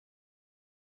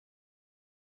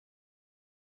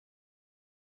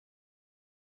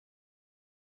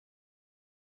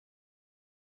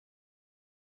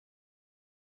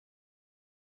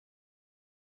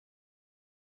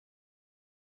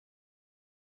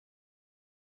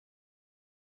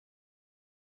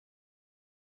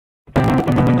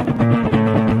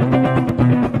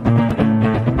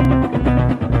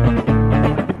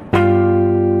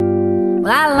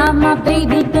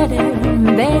baby better,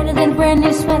 better than a brand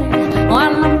new sweater. Oh, I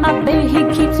love my baby, he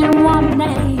keeps me warm at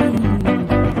night.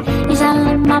 Yes, I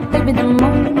love my baby the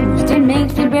most, he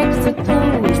makes me breakfast so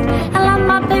toast. I love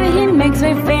my baby, he makes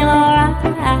me feel alright.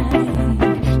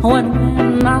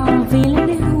 When I'm feeling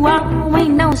new, I always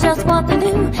know just what to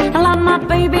do. I love my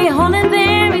baby holding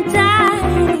very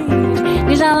tight.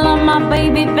 Yes, I love my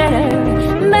baby better,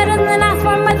 better than ice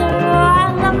warm weather.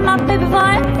 I love my baby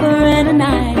forever and a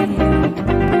night.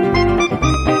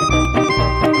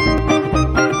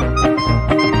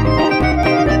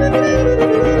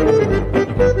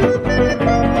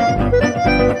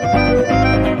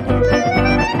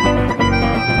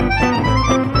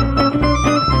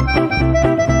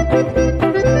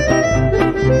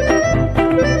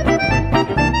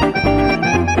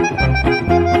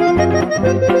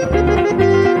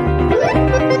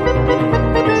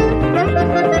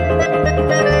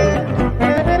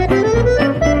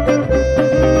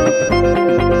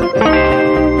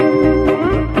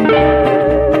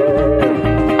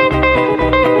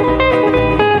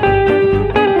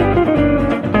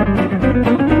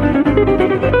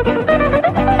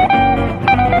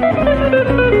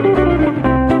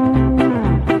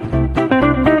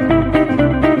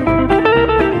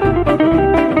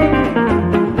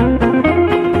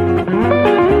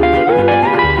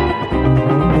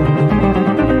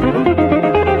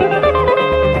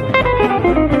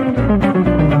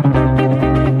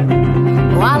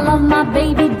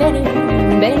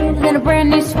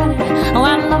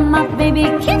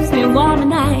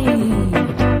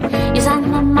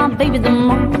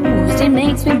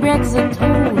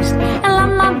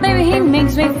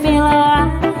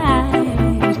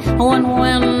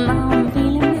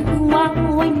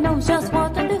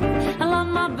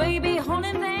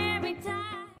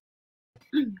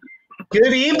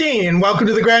 Good evening and welcome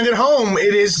to the Grand at Home.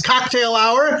 It is cocktail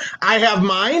hour. I have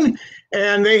mine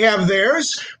and they have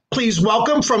theirs. Please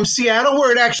welcome from Seattle, where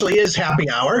it actually is happy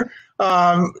hour.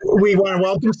 We want to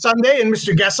welcome Sundae and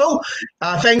Mr. Goessl.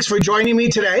 Thanks for joining me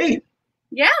today.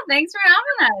 Yeah, thanks for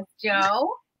having us,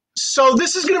 Joe. So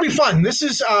this is going to be fun. This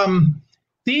is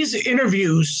these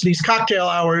interviews, these cocktail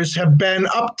hours have been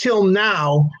up till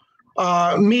now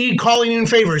me calling in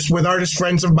favors with artist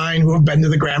friends of mine who have been to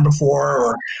the Grand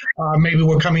before, or maybe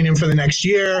we're coming in for the next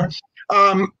year.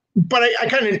 But I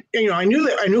kind of, I knew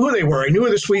who they were. I knew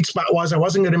where the sweet spot was. I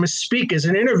wasn't going to misspeak as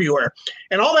an interviewer,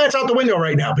 and all that's out the window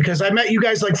right now because I met you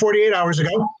guys like 48 hours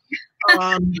ago.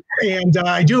 And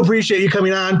I do appreciate you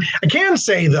coming on. I can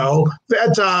say though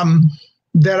that I'm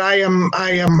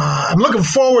looking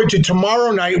forward to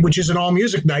tomorrow night, which is an all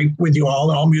music night with you all,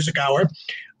 an all music hour.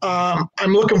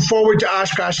 I'm looking forward to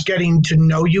Oshkosh getting to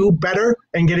know you better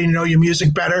and getting to know your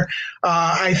music better.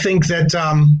 I think that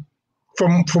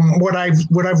from what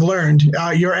I've learned,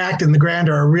 your act and the Grand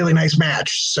are a really nice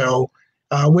match. So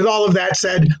with all of that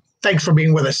said, thanks for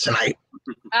being with us tonight.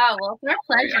 Oh, well, it's our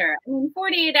pleasure. I mean,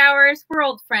 48 hours, we're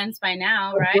old friends by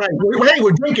now, right? Right. Hey,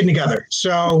 we're drinking together.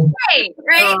 So right.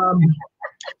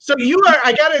 So you are,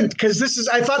 I got it, because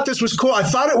I thought this was cool. I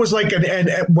thought it was like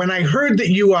when I heard that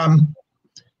you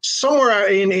somewhere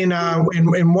in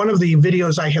one of the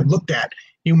videos I had looked at,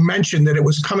 you mentioned that it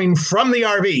was coming from the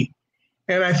RV.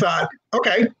 And I thought,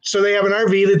 okay, so they have an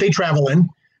RV that they travel in,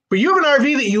 but you have an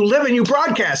RV that you live and you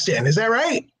broadcast in. Is that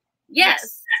right?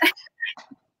 Yes.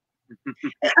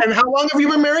 And how long have you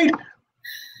been married?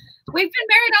 We've been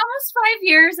married almost 5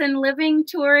 years and living,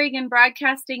 touring, and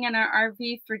broadcasting in our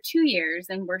RV for 2 years,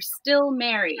 and we're still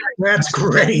married. That's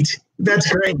great.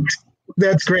 That's great.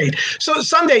 That's great. So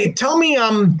Sundae, tell me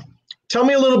a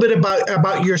little bit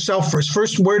about yourself first.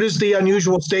 First, where does the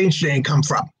unusual stage name come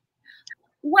from?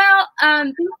 Well,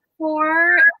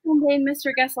 before Sundae and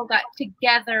Mr. Goessl got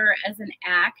together as an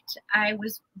act, I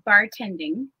was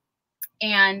bartending,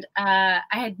 and I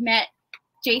had met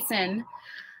Jason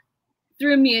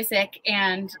through music,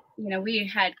 and we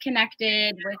had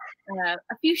connected with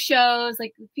a few shows,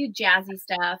 like a few jazzy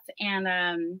stuff,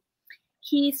 and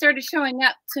he started showing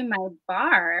up to my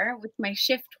bar, which my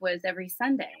shift was every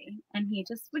Sunday, and he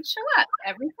just would show up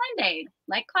every Sunday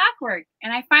like clockwork.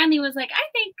 And I finally was like, I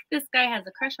think this guy has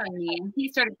a crush on me, and he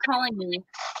started calling me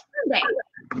Sundae.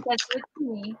 That's with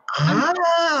me.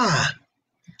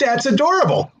 That's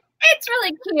adorable. It's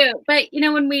really cute. But,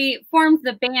 when we formed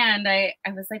the band, I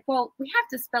was like, well, we have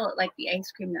to spell it like the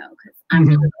ice cream, though, because I'm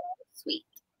really sweet.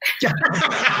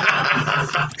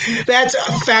 That's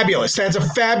fabulous. That's a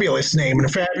fabulous name and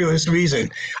a fabulous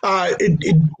reason.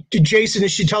 Jason,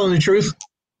 is she telling the truth?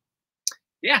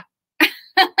 Yeah.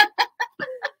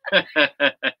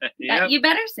 You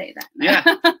better say that. Yeah.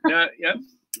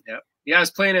 Yep. Yeah, I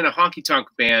was playing in a honky-tonk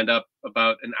band up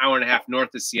about an hour and a half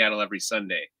north of Seattle every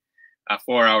Sunday. A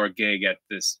 4-hour gig at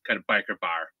this kind of biker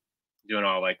bar, doing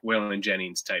all like Waylon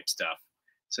Jennings type stuff.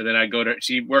 So then I'd go to,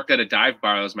 she worked at a dive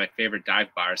bar. It was my favorite dive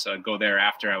bar. So I'd go there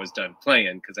after I was done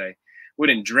playing because I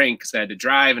wouldn't drink because I had to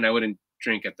drive, and I wouldn't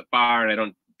drink at the bar, and I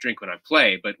don't drink when I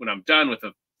play. But when I'm done with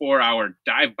a 4-hour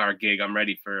dive bar gig, I'm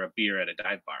ready for a beer at a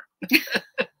dive bar.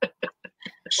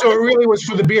 So it really was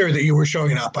for the beer that you were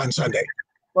showing up on Sunday.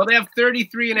 Well, they have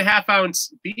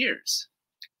 33.5-ounce beers.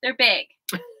 They're big.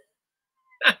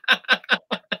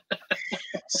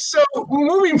 So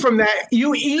moving from that,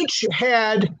 you each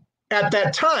had at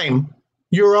that time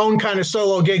your own kind of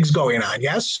solo gigs going on,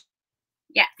 yes?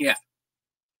 Yes. Yeah.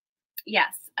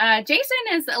 Yes. Jason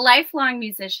is a lifelong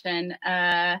musician.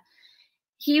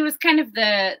 He was kind of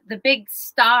the big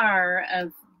star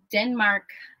of Denmark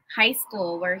High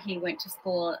School, where he went to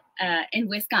school in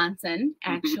Wisconsin,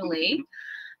 actually,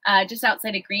 just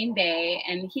outside of Green Bay.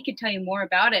 And he could tell you more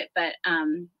about it, but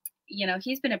you know,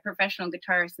 he's been a professional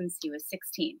guitarist since he was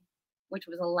 16, which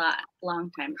was a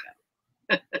long time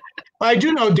ago. I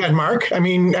do know Denmark. I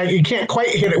mean, you can't quite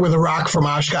hit it with a rock from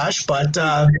Oshkosh, but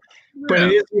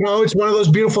it is, you know, it's one of those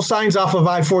beautiful signs off of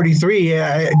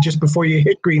I-43 just before you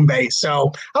hit Green Bay.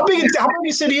 So how big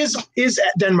a city is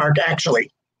Denmark actually?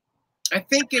 I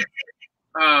think it's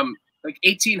like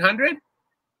 1,800.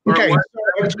 Okay, so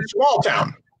it's a small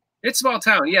town. It's a small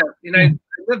town, yeah. And I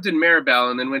lived in Maribel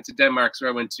and then went to Denmark,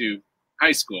 where I went to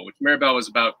high school, which Maribel was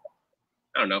about,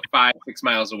 I don't know, 5-6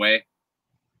 miles away.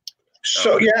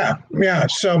 So yeah.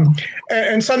 So,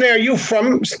 and Sundae, are you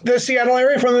from the Seattle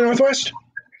area, from the Northwest?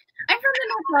 I'm from the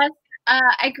Northwest.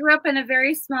 I grew up in a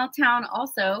very small town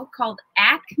also called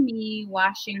Acme,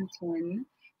 Washington.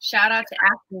 Shout out to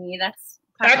Acme. That's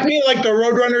Acme, like the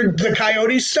Roadrunner, the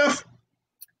Coyotes stuff?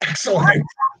 Excellent.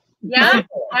 Yeah.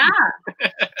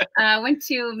 Went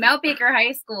to Mount Baker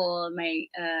High School. My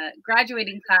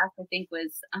graduating class, I think,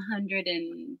 was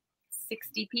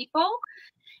 160 people.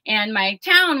 And my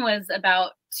town was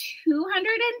about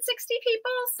 260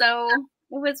 people. So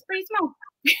it was pretty small.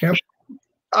 Yep.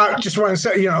 Just want to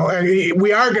say, you know,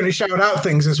 we are going to shout out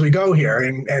things as we go here.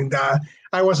 And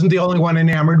I wasn't the only one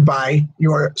enamored by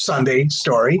your Sunday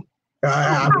story,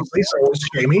 obviously. So was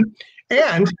Jamie.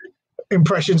 And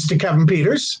impressions to Kevin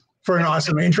Peters for an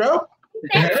awesome intro.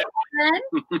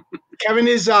 Kevin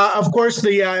is, of course,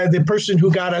 the person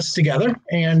who got us together.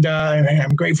 And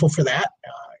I'm grateful for that.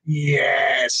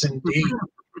 Yes, indeed.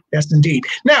 Yes, indeed.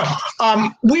 Now,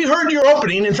 we heard your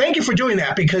opening, and thank you for doing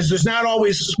that, because there's not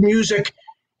always music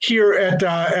here at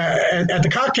the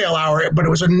cocktail hour, but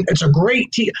it's a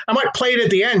great I might play it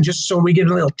at the end just so we get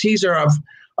a little teaser of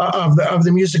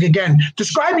the music again.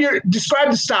 Describe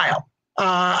the style,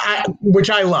 which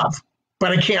I love,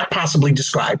 but I can't possibly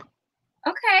describe.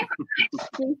 Okay.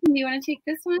 Jason, do you want to take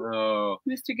this one,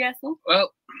 Mr. Goessl?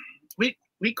 Well,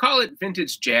 we call it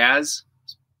vintage jazz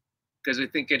because we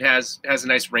think it has a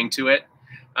nice ring to it.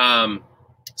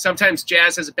 Sometimes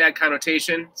jazz has a bad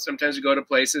connotation. Sometimes we go to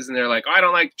places and they're like, oh, I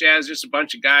don't like jazz, just a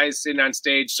bunch of guys sitting on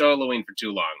stage soloing for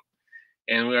too long.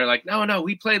 And we were like, no,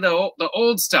 we play the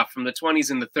old stuff from the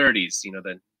 20s and the 30s, you know,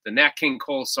 the Nat King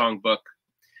Cole songbook.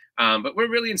 But we're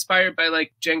really inspired by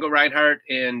like Django Reinhardt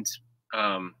and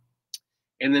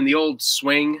then the old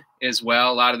swing as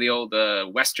well. A lot of the old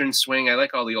Western swing. I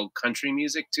like all the old country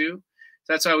music too.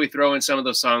 So that's why we throw in some of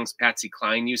those songs Patsy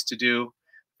Cline used to do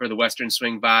for the Western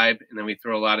swing vibe. And then we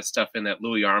throw a lot of stuff in that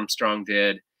Louis Armstrong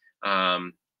did.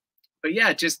 But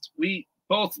yeah, just we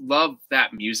both love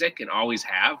that music and always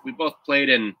have. We both played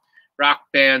in rock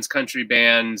bands, country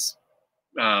bands,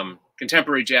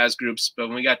 contemporary jazz groups. But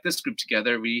when we got this group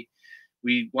together, we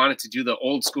wanted to do the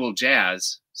old school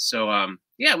jazz. So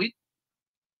yeah, we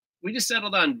just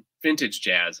settled on vintage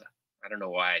jazz. I don't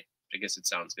know why. I guess it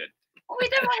sounds good. Well, we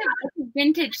definitely have a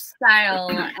vintage style,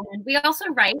 and we also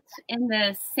write in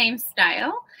the same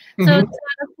style. So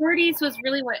the 40s was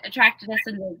really what attracted us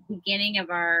in the beginning of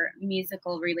our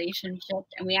musical relationship,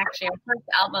 and our first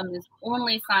album is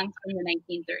only songs from the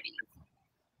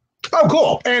 1930s. Oh,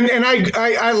 cool! And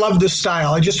I love this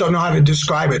style. I just don't know how to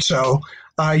describe it. So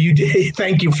you did.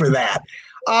 Thank you for that.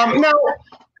 Now,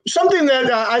 something that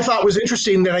I thought was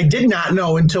interesting that I did not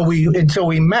know until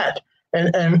we met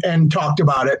and talked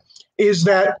about it is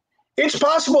that it's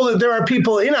possible that there are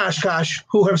people in Oshkosh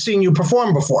who have seen you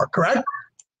perform before, correct?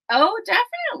 Oh,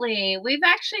 definitely. We've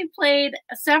actually played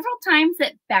several times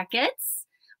at Beckett's,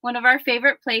 one of our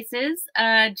favorite places.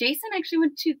 Jason actually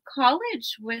went to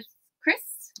college with Chris.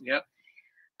 Yep.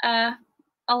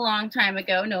 a long time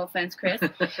ago. No offense, Chris.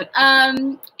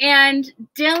 And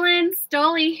Dylan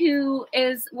Stoley, who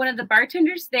is one of the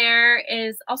bartenders there,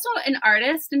 is also an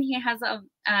artist, and he has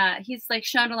he's like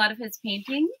shown a lot of his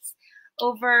paintings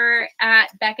over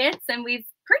at Beckett's, and we've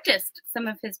purchased some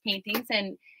of his paintings,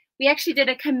 and we actually did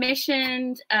a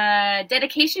commissioned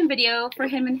dedication video for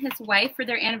him and his wife for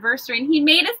their anniversary, and he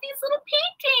made us these little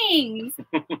paintings.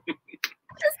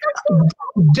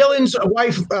 Dylan's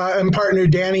wife and partner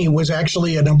Danny was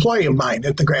actually an employee of mine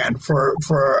at the Grand for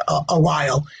a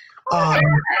while. A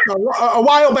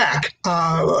while back.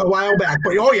 But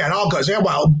oh yeah, it all goes. Yeah,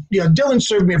 well, yeah, Dylan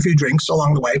served me a few drinks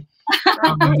along the way.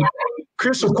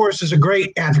 Chris, of course, is a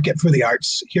great advocate for the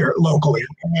arts here locally,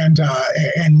 and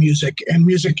music. And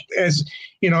music, as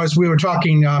you know, as we were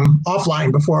talking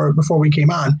offline before we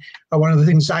came on, one of the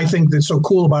things I think that's so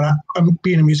cool about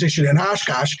being a musician in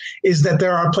Oshkosh is that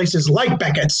there are places like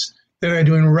Beckett's that are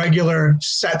doing regular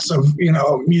sets of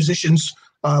musicians,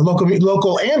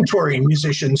 local and touring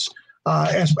musicians,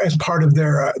 as part of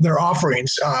their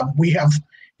offerings. We have,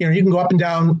 you can go up and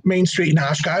down Main Street in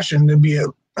Oshkosh, and there'd be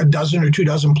a dozen or 2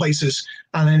 dozen places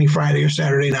on any Friday or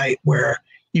Saturday night where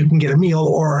you can get a meal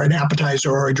or an appetizer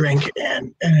or a drink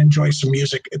and enjoy some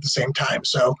music at the same time.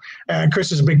 So Chris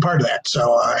is a big part of that.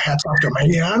 So hats off to him. I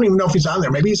don't even know if he's on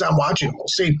there. Maybe he's on watching. We'll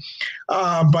see.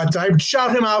 But I'd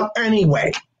shout him out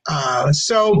anyway.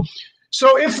 So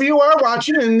if you are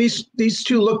watching and these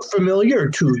two look familiar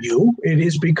to you, it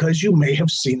is because you may have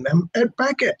seen them at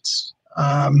Beckett's.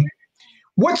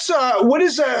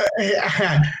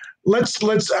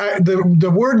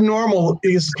 The word normal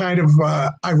is kind of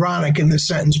ironic in this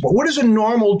sentence, but what is a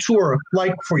normal tour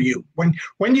like for you? When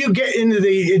do you get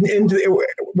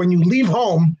when you leave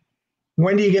home,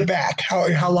 when do you get back?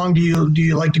 How long do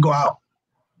you like to go out?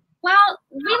 Well,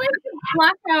 we like to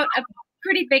block out a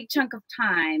pretty big chunk of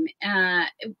time.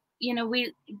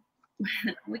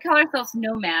 We call ourselves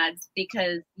nomads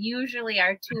because usually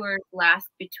our tours last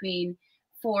between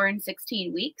 4 and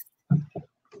 16 weeks.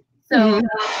 So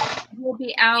we'll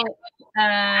be out, we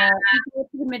go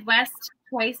to the Midwest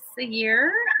twice a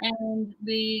year, and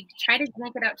we try to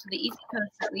make it out to the East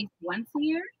Coast at least once a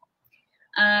year.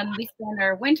 We spend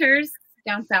our winters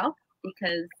down south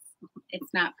because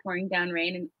it's not pouring down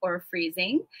rain or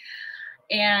freezing.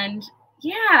 And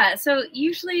yeah, so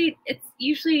it's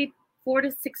 4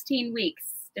 to 16 weeks,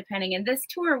 depending. And this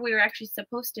tour we were actually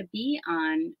supposed to be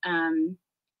on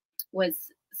was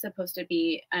supposed to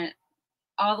be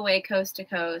all the way coast to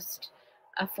coast,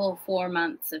 a full 4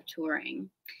 months of touring.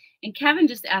 And Kevin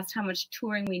just asked how much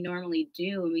touring we normally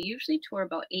do, and we usually tour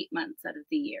about 8 months out of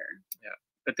the year. Yeah,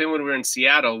 but then when we're in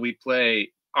Seattle, we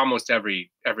play almost every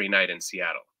night in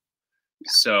Seattle.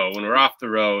 Yeah. So when we're off the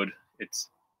road,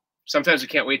 sometimes we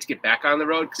can't wait to get back on the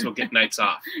road because we'll get nights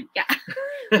off. Yeah,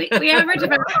 we average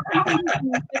about.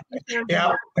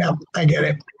 Yeah, I get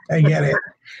it.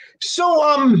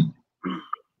 So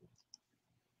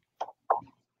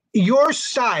your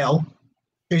style,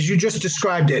 as you just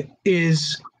described it,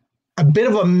 is a bit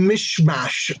of a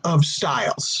mishmash of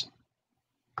styles.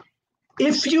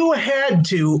 If you had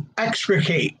to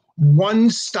extricate one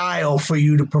style for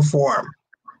you to perform,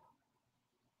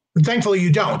 and thankfully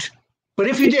you don't, but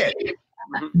if you did,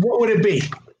 what would it be? I'd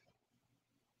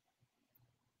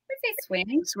say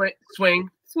swing.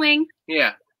 Swing.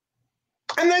 Yeah.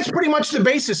 And that's pretty much the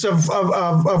basis of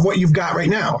what you've got right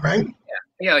now, right?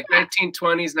 Yeah, like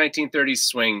 1920s, 1930s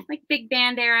swing. Like big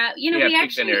band era. We big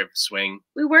band era swing.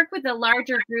 We work with a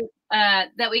larger group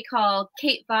that we call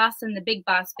Kate Voss and the Big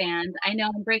Boss Band. I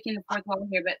know I'm breaking the fourth wall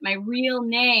here, but my real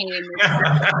name is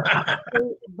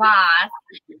Kate Voss.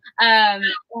 And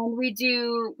we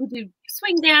do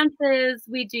swing dances.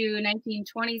 We do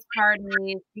 1920s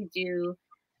parties. We do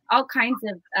all kinds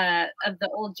of the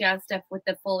old jazz stuff with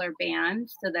the fuller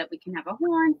band so that we can have a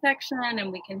horn section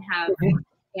and we can have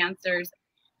dancers.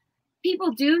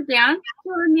 People do dance to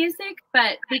our music,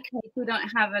 but because we don't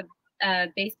have a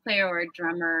bass player or a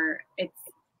drummer, it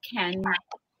can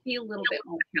be a little bit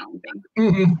more challenging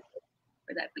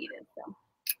for that beat. So.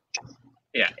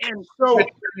 Yeah, and so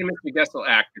Mr. Goessl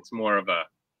act, it's more of a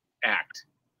act.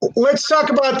 Let's talk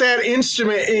about that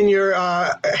instrument in your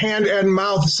hand and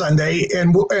mouth, Sundae,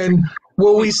 and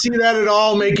will we see that at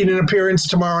all making an appearance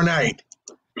tomorrow night?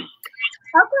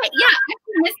 Okay, yeah.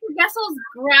 Actually, Mr. Goessl's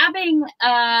grabbing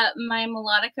my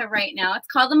melodica right now. It's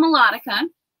called the melodica,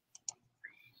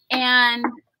 and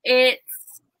it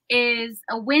is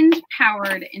a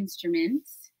wind-powered instrument.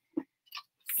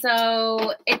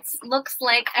 So it looks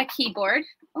like a keyboard.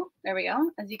 Oh, there we go,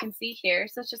 as you can see here.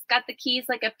 So it's just got the keys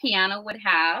like a piano would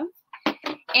have.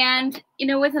 And,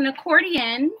 with an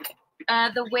accordion,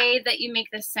 the way that you make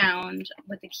the sound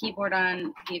with the keyboard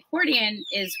on the accordion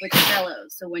is with the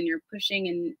bellows. So when you're pushing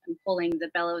and pulling the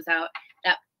bellows out,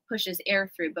 that pushes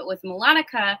air through. But with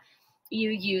melodica, you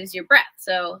use your breath.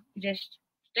 So you just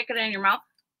stick it in your mouth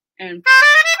and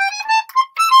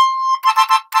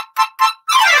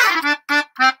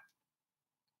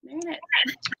there it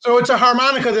is. So it's a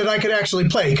harmonica that I could actually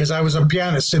play because I was a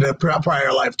pianist in a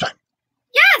prior lifetime.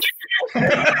 Yes.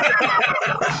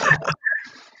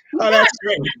 Oh, that's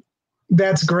great.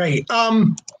 That's great.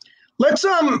 Let's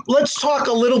talk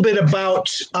a little bit about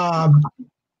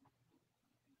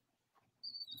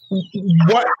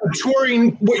what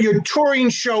your touring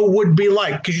show would be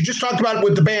like, because you just talked about it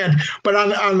with the band, but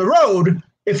on the road,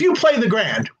 if you play the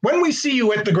Grand, when we see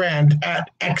you at the Grand at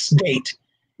X date,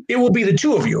 it will be the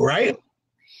two of you, right?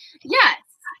 Yes.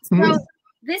 So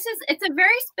it's a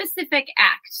very specific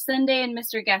act, Sundae and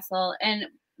Mr. Goessl, and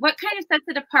what kind of sets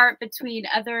it apart between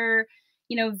other,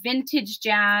 vintage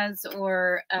jazz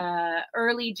or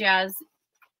early jazz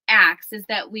acts is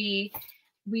that we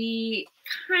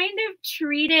kind of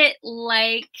treat it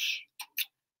like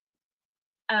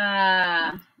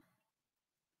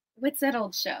what's that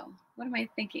old show? What am I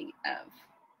thinking of?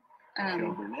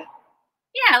 Carol Burnett?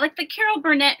 Yeah, like the Carol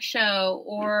Burnett show,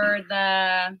 or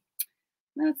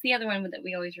what's the other one that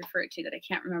we always refer to that I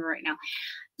can't remember right now.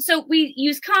 So we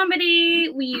use comedy,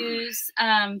 we use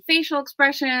facial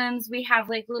expressions, we have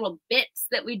like little bits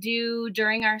that we do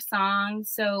during our songs.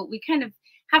 So we kind of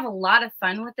have a lot of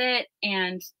fun with it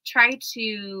and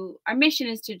our mission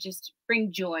is to just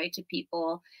bring joy to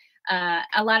people.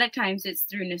 A lot of times it's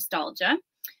through nostalgia.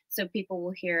 So people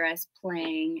will hear us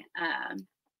playing,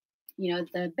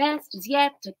 the best is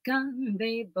yet to come,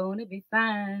 babe, won't it be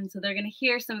fine? So they're going to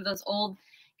hear some of those old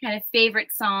kind of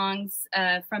favorite songs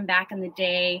from back in the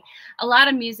day. A lot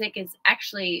of music is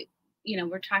actually,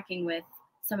 we're talking with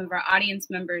some of our audience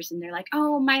members and they're like,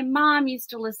 oh, my mom used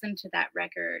to listen to that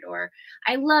record, or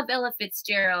I love Ella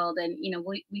Fitzgerald. And,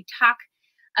 we talk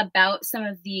about some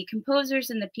of the composers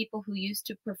and the people who used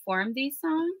to perform these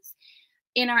songs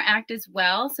in our act as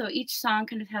well. So each song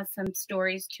kind of has some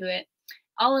stories to it.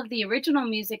 All of the original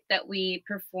music that we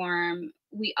perform,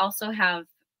 we also have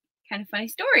kind of funny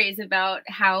stories about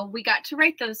how we got to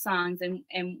write those songs and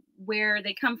where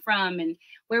they come from and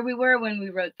where we were when we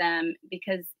wrote them,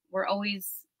 because we're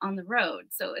always on the road.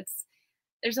 So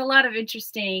there's a lot of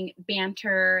interesting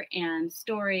banter and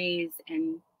stories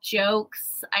and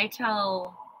jokes. I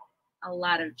tell a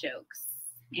lot of jokes,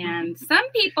 and some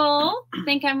people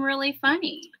think I'm really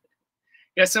funny.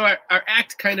 Yeah, so our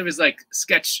act kind of is like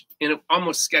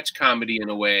almost sketch comedy in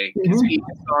a way, because each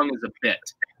song is a bit.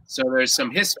 So there's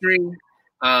some history,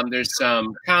 there's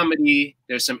some comedy,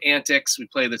 there's some antics. We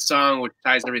play the song, which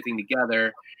ties everything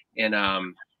together, and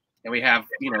we have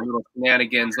little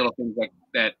shenanigans, little things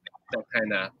that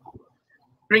kind of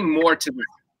bring more to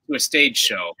a stage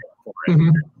show for it. Mm-hmm.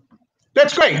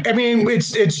 That's great. I mean,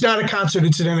 it's not a concert;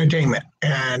 it's an entertainment,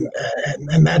 and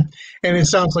it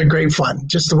sounds like great fun,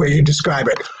 just the way you describe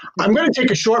it. I'm going to take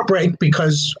a short break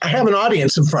because I have an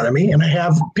audience in front of me, and I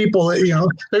have people that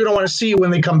they're going to want to see you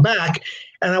when they come back.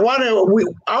 And I want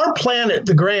to. Our plan at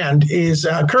the Grand is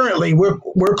currently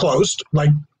we're closed, like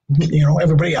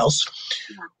everybody else.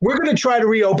 We're going to try to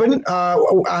reopen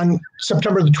on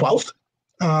September the 12th.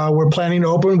 We're planning to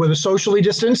open with a socially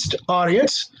distanced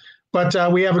audience. But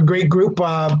we have a great group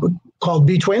called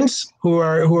B-Twins who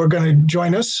are going to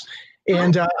join us.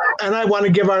 And I want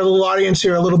to give our little audience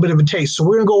here a little bit of a taste. So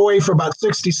we're going to go away for about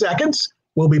 60 seconds.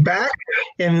 We'll be back.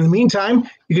 And in the meantime,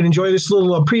 you can enjoy this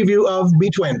little preview of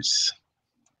B-Twins.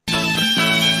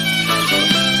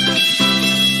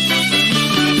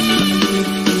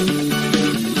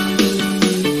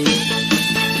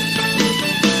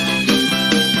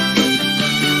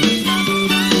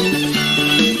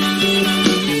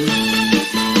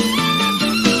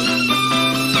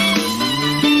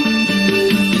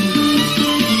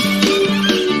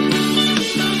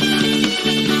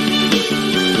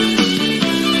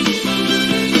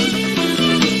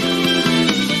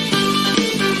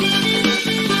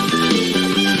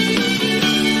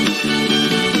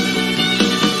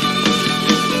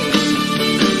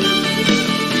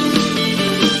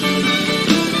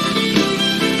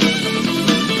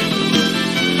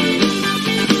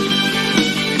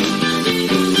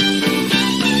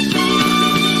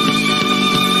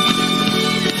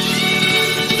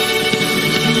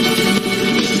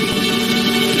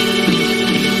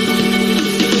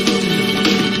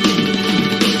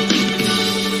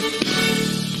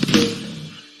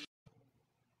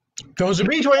 Those are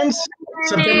B-Twins.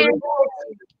 They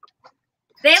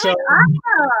look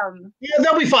awesome. Yeah,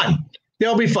 they'll be fun.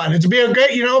 They'll be fun. It'll be a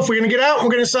great, you know, if we're going to get out and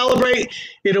we're going to celebrate,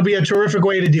 it'll be a terrific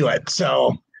way to do it.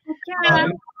 So,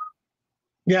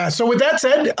 yeah. So with that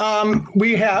said,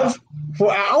 we have,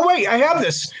 oh wait, I have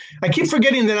this. I keep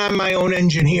forgetting that I'm my own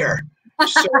engineer.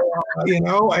 So, you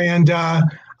know, and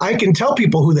I can tell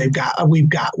people who they've got. We've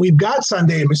got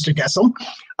Sundae Mr. Goessl.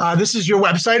 This is your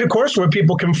website, of course, where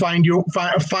people can find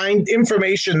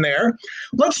information there.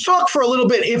 Let's talk for a little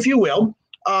bit, if you will.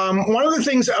 One of the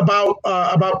things about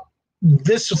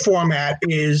this format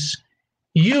is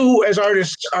you, as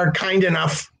artists, are kind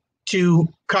enough to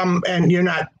come, and you're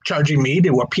not charging me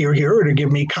to appear here or to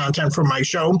give me content for my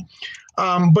show.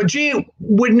 But gee,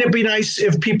 wouldn't it be nice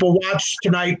if people watch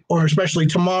tonight or especially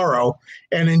tomorrow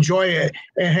and enjoy it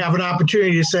and have an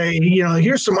opportunity to say, you know,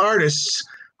 here's some artists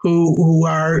who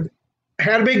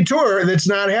had a big tour that's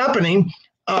not happening,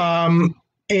 and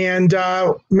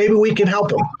maybe we can help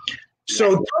them.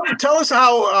 So tell us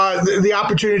how the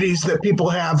opportunities that people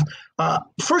have.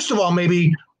 First of all,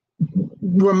 maybe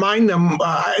remind them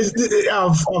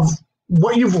of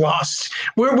what you've lost.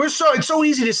 It's so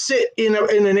easy to sit in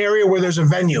an area where there's a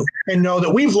venue and know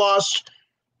that we've lost,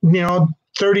 you know,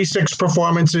 36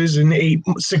 performances in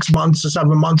 6 months or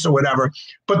 7 months or whatever.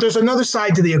 But there's another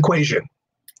side to the equation.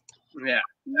 Yeah.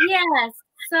 Yes.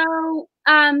 So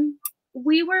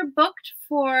we were booked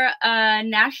for a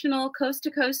national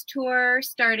coast-to-coast tour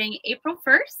starting April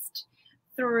 1st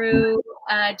through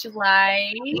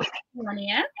July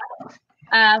 20th.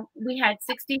 We had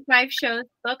 65 shows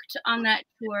booked on that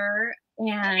tour,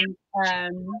 and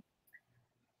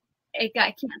it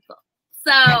got canceled.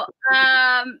 So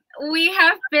we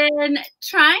have been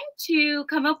trying to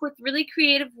come up with really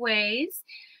creative ways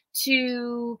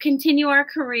to continue our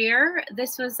career.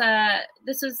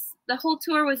 The whole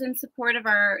tour was in support of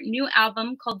our new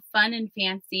album called Fun and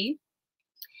Fancy.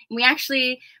 We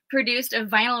actually produced a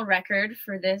vinyl record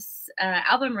for this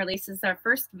album release. It's our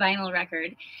first vinyl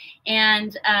record.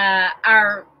 And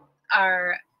our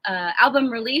album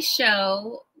release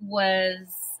show was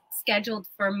scheduled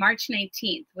for March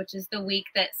 19th, which is the week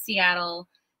that Seattle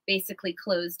basically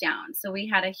closed down. So we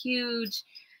had a huge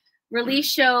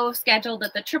release show scheduled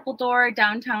at the Triple Door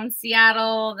downtown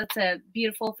Seattle. That's a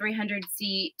beautiful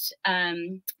 300-seat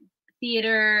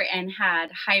theater, and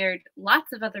had hired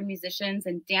lots of other musicians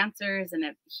and dancers and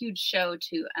a huge show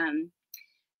to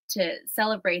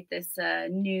celebrate this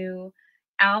new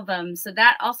album. So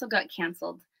that also got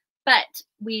canceled. But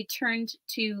we turned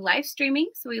to live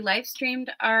streaming. So we live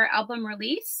streamed our album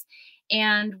release,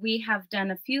 and we have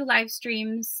done a few live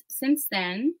streams since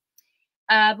then.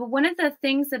 But one of the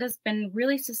things that has been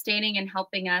really sustaining and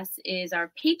helping us is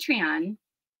our Patreon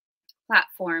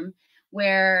platform,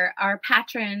 where our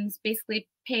patrons basically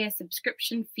pay a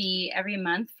subscription fee every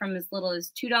month from as little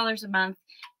as $2 a month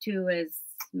to as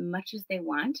much as they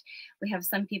want. We have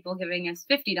some people giving us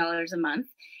 $50 a month.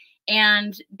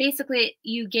 And basically,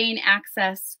 you gain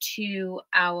access to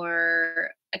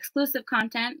our exclusive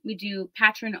content. We do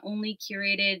patron-only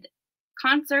curated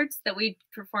concerts that we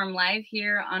perform live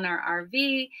here on our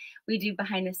RV. We do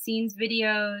behind-the-scenes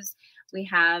videos. We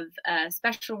have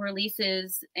special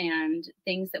releases and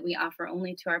things that we offer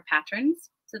only to our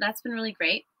patrons. So that's been really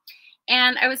great.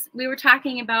 And we were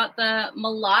talking about the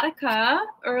melodica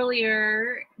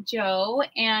earlier, Joe,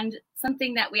 and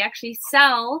something that we actually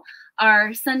sell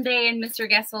are Sundae and Mr.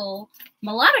 Goessl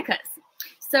melodicas.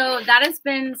 So that has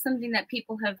been something that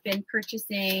people have been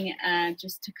purchasing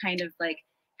just to kind of like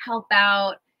help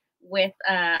out with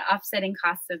offsetting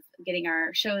costs of getting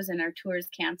our shows and our tours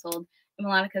canceled. The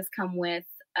melodicas come with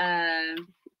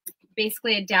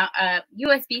basically a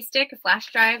USB stick, a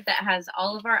flash drive that has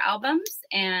all of our albums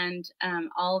and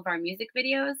all of our music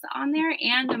videos on there,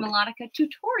 and a melodica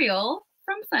tutorial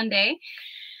from Sundae.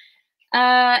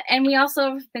 And we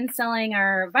also have been selling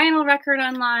our vinyl record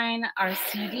online, our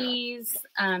CDs,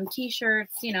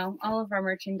 t-shirts, you know, all of our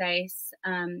merchandise.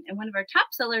 And one of our top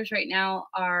sellers right now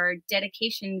are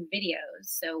dedication videos.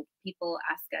 So people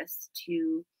ask us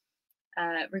to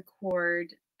record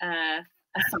a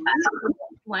song.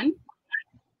 One.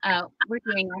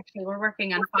 We're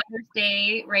working on Father's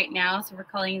Day right now. So we're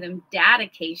calling them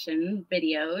dedication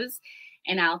videos.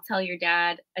 And I'll tell your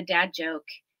dad a dad joke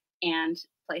and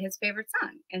play his favorite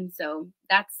song. And so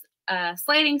that's a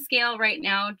sliding scale right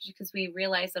now, because we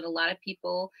realize that a lot of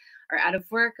people are out of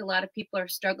work. A lot of people are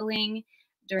struggling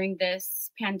during this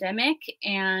pandemic.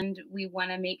 And we want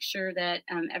to make sure that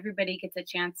everybody gets a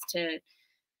chance to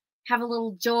have a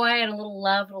little joy and a little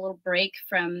love and a little break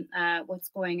from what's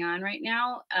going on right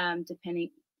now,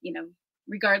 depending, you know,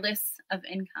 regardless of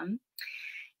income.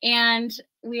 And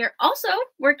we are also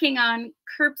working on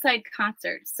curbside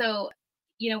concerts. So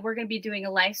you know, we're going to be doing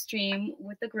a live stream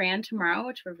with the Grand tomorrow,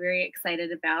 which we're very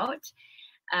excited about.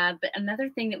 But another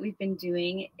thing that we've been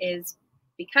doing is,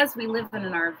 because we live in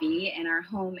an RV and our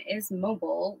home is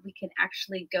mobile, we can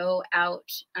actually go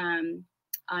out on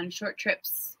short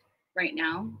trips right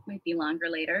now, might be longer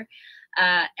later,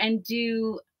 and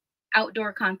do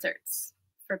outdoor concerts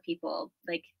for people,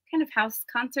 like kind of house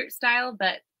concert style,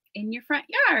 but in your front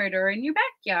yard or in your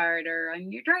backyard or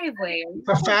on your driveway.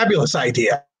 A fabulous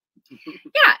idea.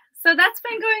 Yeah, so that's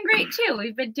been going great too.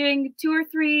 We've been doing 2 or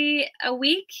 3 a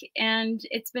week, and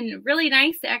it's been really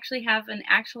nice to actually have an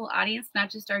actual audience, not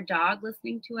just our dog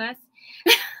listening to us.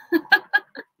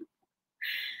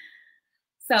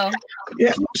 So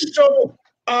yeah. So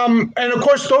and of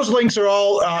course those links are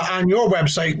all on your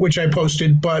website, which I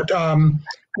posted, but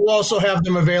we'll also have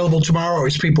them available tomorrow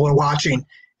as people are watching,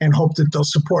 and hope that they'll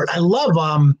support. I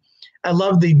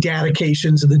love the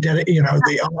dedications and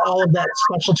all of that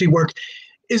specialty work.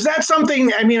 Is that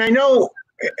something? I mean, I know,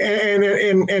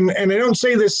 and I don't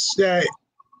say this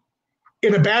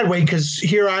in a bad way, because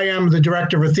here I am, the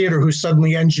director of a theater, who's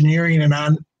suddenly engineering an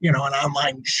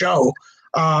online show.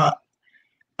 Are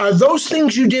those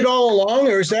things you did all along,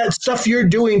 or is that stuff you're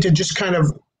doing to just kind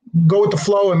of go with the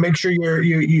flow and make sure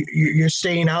you're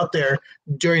staying out there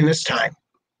during this time?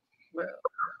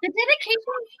 The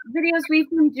dedication videos we've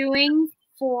been doing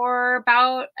for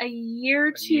about a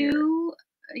year-ish.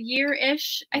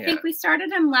 I think we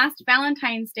started them last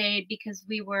Valentine's Day because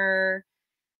we were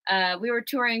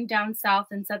touring down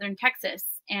south in southern Texas,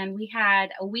 and we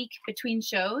had a week between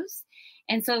shows.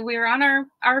 And so we were on our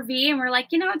RV, and we're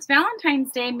like, you know, it's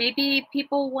Valentine's Day. Maybe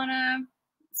people want a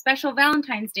special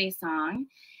Valentine's Day song.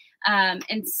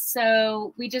 And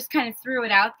so we just kind of threw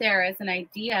it out there as an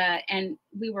idea, and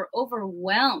we were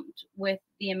overwhelmed with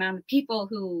the amount of people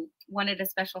who wanted a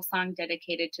special song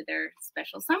dedicated to their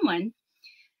special someone.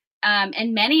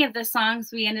 And many of the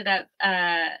songs we ended up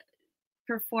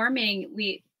performing,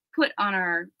 we put on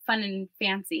our Fun and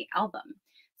Fancy album.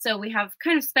 So we have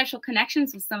kind of special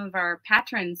connections with some of our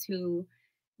patrons who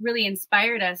really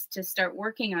inspired us to start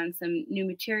working on some new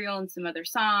material and some other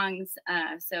songs.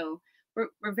 So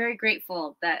we're very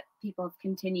grateful that people have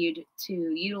continued to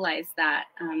utilize that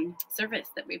service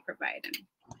that we provide.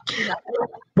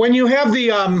 When you have the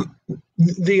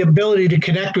ability to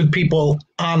connect with people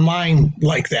online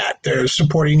like that, they're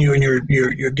supporting you, and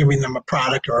you're giving them a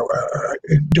product or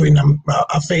doing them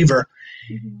a favor.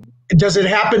 Mm-hmm. Does it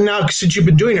happen now, since you've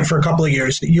been doing it for a couple of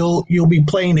years, that you'll be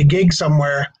playing a gig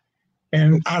somewhere,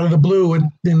 and out of the blue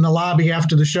in the lobby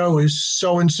after the show is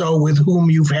so and so with whom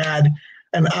you've had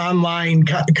an online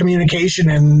communication,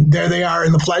 and there they are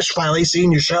in the flesh finally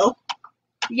seeing your show?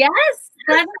 Yes,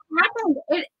 that has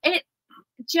happened.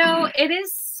 Joe, it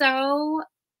is so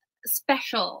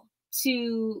special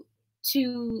to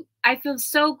I feel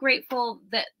so grateful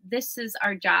that this is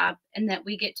our job and that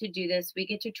we get to do this. We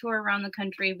get to tour around the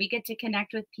country. We get to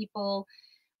connect with people,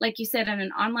 like you said, in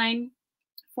an online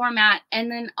format,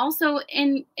 and then also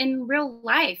in real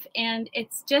life. And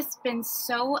it's just been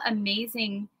so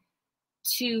amazing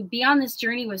to be on this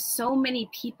journey with so many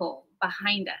people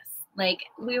behind us. Like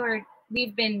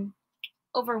we've been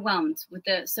overwhelmed with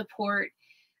the support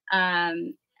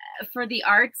for the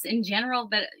arts in general,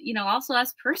 but also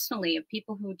us personally, of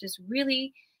people who just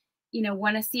really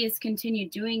want to see us continue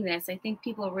doing this. I think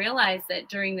people realize that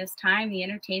during this time, the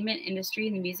entertainment industry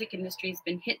and the music industry has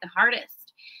been hit the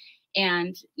hardest,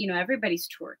 and everybody's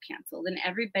tour canceled, and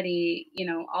everybody,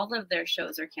 all of their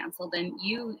shows are canceled, and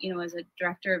you as a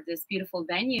director of this beautiful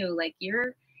venue, like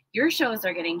your shows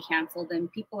are getting canceled,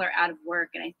 and people are out of work.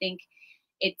 And I think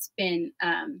it's been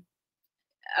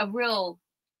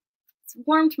it's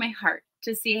warmed my heart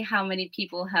to see how many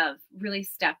people have really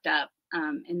stepped up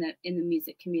in the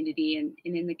music community and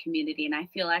in the community. And I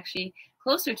feel actually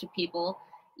closer to people,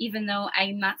 even though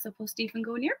I'm not supposed to even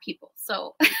go near people.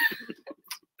 So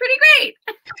pretty great.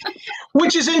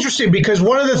 Which is interesting, because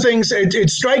one of the things, it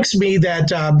strikes me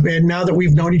that, and now that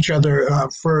we've known each other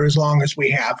for as long as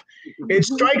we have, it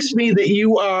strikes me that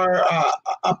you are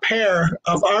a pair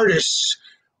of artists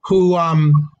who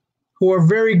are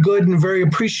very good and very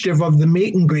appreciative of the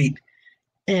meet and greet.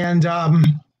 And I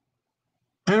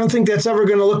don't think that's ever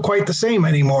going to look quite the same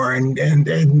anymore.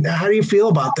 And how do you feel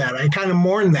about that? I kind of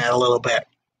mourn that a little bit.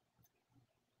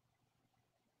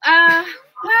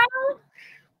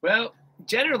 Well,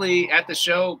 generally at the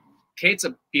show, Kate's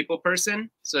a people person,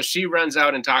 so she runs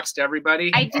out and talks to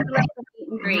everybody. I do like the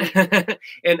meet and greet.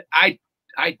 And I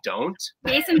don't.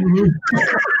 Jason.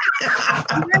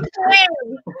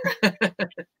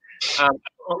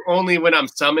 Only when I'm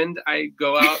summoned, I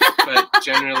go out, but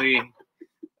generally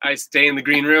I stay in the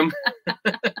green room.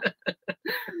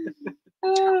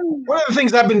 One of the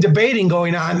things I've been debating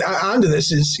going onto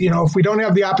this is, if we don't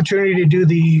have the opportunity to do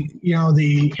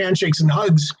the handshakes and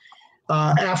hugs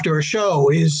after a show,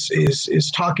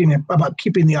 is talking about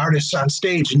keeping the artists on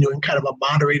stage and doing kind of a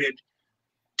moderated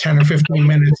 10 or 15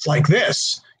 minutes like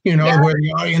this, where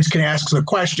the audience can ask the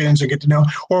questions or get to know,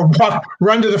 or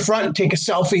run to the front and take a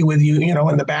selfie with you,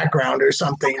 in the background or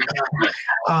something.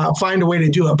 Find a way to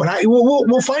do it, but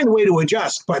we'll find a way to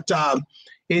adjust. But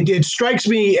it strikes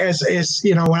me as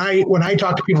when I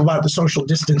talk to people about the social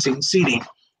distancing seating,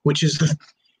 which is the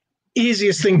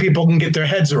easiest thing people can get their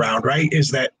heads around, right?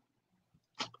 Is that,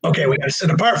 okay, we got to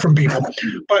sit apart from people,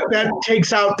 but that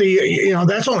takes out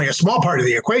that's only a small part of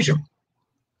the equation.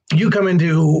 You come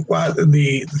into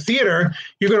the theater,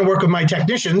 you're going to work with my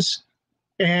technicians,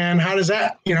 and how does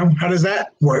that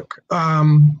work?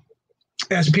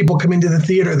 As people come into the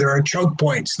theater, there are choke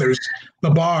points, there's the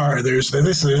bar, there's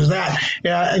this, there's that.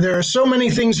 There are so many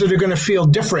things that are going to feel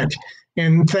different.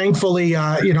 And thankfully,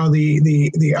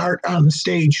 the art on the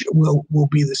stage will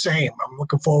be the same. I'm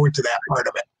looking forward to that part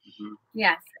of it.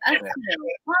 Yes.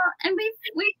 Well, and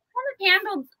we've kind of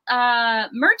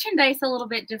handled merchandise a little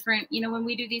bit different. When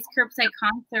we do these curbside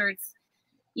concerts,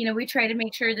 we try to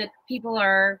make sure that people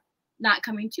are not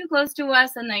coming too close to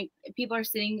us, and like people are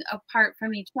sitting apart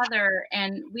from each other.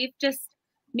 And we've just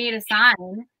made a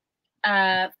sign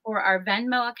for our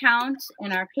Venmo account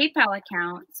and our PayPal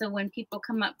account. So when people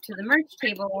come up to the merch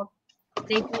table,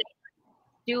 they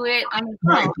do it on the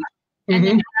phone. Right. And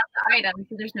then have the item,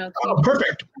 so there's no exchange. Oh,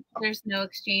 perfect. There's no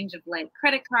exchange of like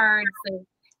credit cards.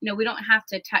 So we don't have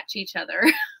to touch each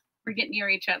other or get near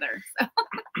each other. So.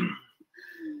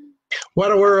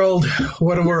 What a world!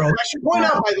 What a world! I should point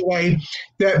out, by the way,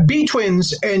 that B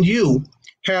Twins and you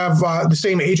have the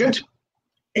same agent,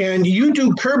 and you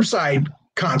do curbside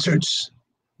concerts.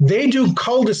 They do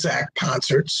cul-de-sac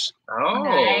concerts. Oh,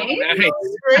 nice. nice.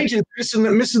 Your agent's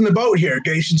missing the boat here.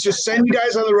 Okay, you should just send you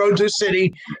guys on the road to the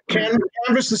city,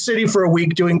 canvass the city for a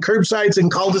week, doing curbsides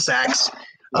and cul-de-sacs.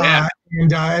 Yeah.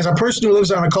 And as a person who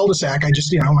lives on a cul-de-sac, I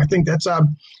just, I think that's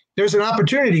there's an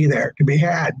opportunity there to be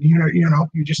had.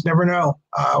 You just never know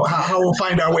how we'll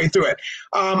find our way through it.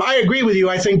 I agree with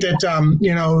you. I think that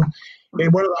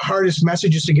one of the hardest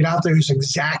messages to get out there is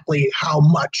exactly how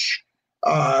much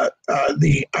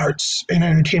the arts and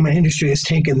entertainment industry has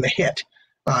taken the hit.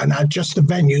 Not just the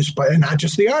venues, but not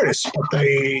just the artists, but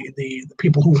the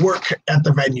people who work at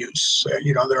the venues.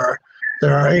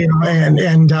 There are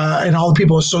and all the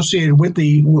people associated with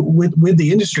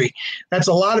the industry. That's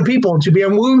a lot of people to be.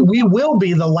 And we will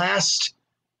be the last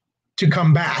to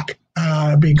come back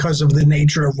because of the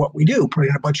nature of what we do,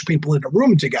 putting a bunch of people in a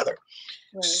room together.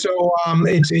 Right. So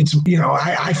it's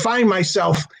I find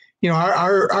myself.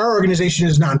 Our organization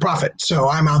is nonprofit, so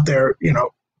I'm out there,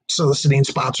 soliciting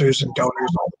sponsors and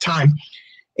donors all the time.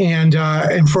 And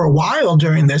for a while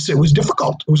during this, it was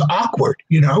difficult. It was awkward,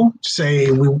 to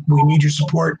say we need your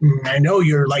support. And I know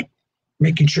you're like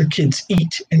making sure kids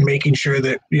eat and making sure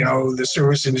that, the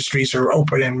service industries are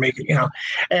open and making,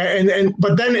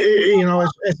 but then,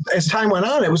 as time went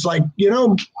on, it was like,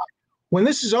 when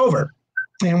this is over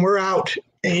and we're out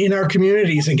in our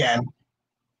communities again,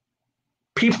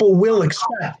 people will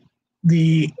expect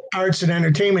the arts and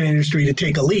entertainment industry to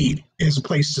take a lead as a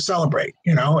place to celebrate,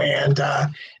 and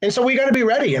so we got to be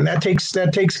ready, and that takes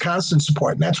constant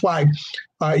support, and that's why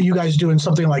you guys doing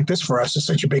something like this for us is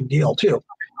such a big deal too.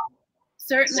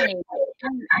 Certainly,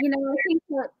 and I think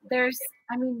that there's,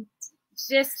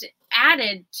 just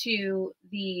added to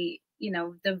the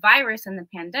the virus and the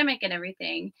pandemic and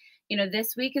everything.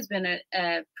 This week has been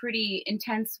a pretty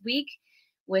intense week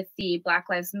with the Black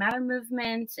Lives Matter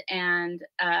movement and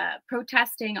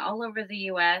protesting all over the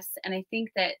U.S. And I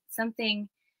think that something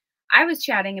I was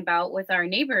chatting about with our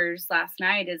neighbors last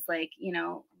night is like,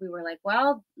 we were like,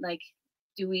 well, like,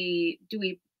 do we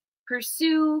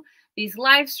pursue these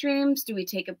live streams? Do we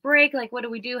take a break? Like, what do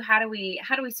we do? How do we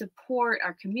support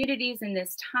our communities in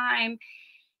this time?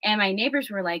 And my neighbors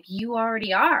were like, you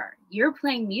already are. You're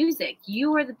playing music.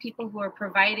 You are the people who are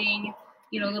providing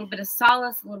a little bit of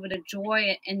solace, a little bit of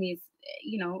joy in these,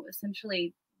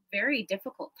 essentially very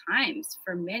difficult times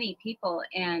for many people.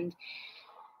 And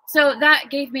so that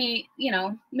gave me,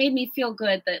 made me feel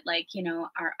good that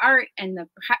our art and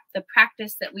the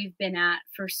practice that we've been at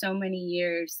for so many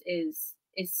years is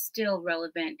still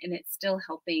relevant, and it's still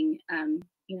helping,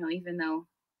 even though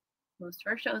most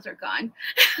of our shows are gone,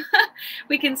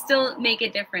 we can still make a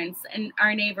difference. And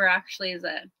our neighbor actually is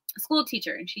a school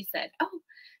teacher, and she said, oh,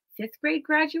 5th grade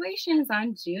graduation is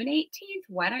on June 18th.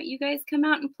 Why don't you guys come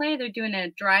out and play? They're doing a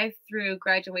drive-through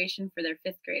graduation for their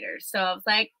 5th graders. So I was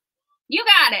like, You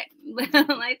got it.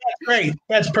 That's great.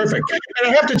 That's perfect. And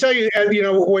I have to tell you,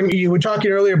 when you were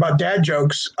talking earlier about dad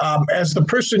jokes, as the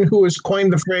person who has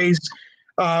coined the phrase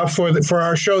for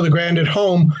our show, The Grand at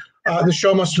Home, the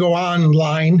show must go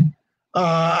online.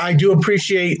 I do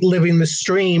appreciate living the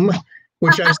stream,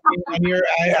 which I've seen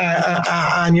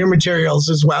on your materials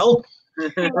as well.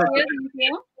 Thank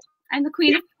you. I'm the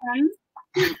queen of puns.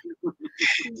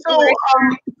 So,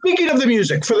 speaking of the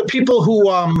music, for the people who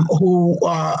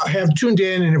have tuned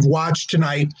in and have watched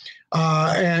tonight,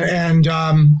 and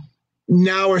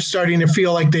now are starting to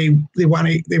feel like they want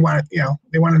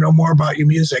to know more about your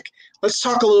music, let's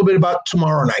talk a little bit about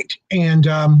tomorrow night. And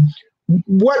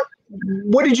what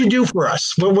did you do for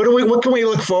us? What can we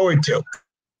look forward to?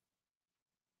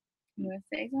 You want to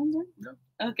say something? No.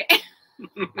 Okay.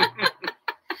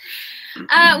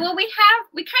 Well, we kind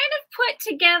of put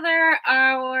together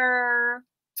our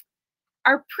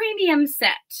premium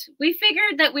set. We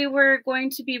figured that we were going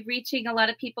to be reaching a lot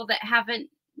of people that haven't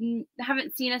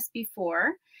seen us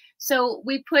before. So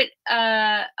we put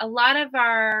a lot of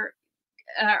our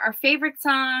favorite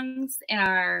songs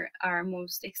and our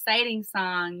most exciting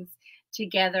songs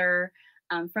together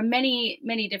from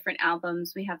many different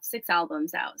albums. We have 6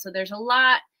 albums out, so there's a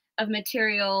lot of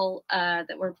material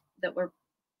that we're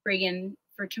bringing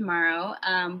for tomorrow.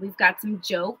 We've got some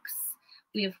jokes.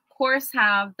 We of course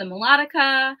have the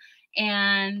melodica,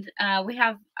 and we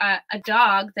have a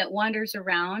dog that wanders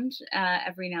around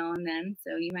every now and then.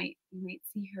 So you might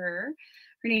see her.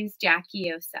 Her name's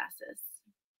Jackie O'Sassis.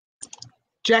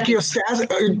 Jackie O'Sassis?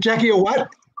 Jackie O what?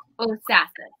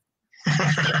 O'Sassis.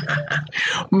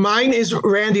 Mine is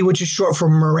Randy, which is short for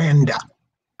Miranda.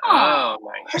 Oh,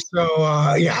 nice. So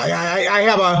I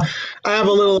have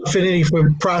a little affinity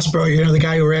for Prospero, the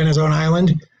guy who ran his own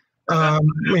island,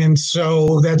 and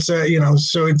so that's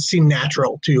so it seemed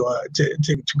natural to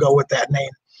go with that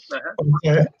name.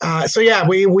 Uh-huh. So yeah,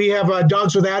 we have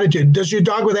dogs with attitude. Does your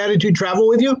dog with attitude travel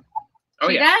with you? Oh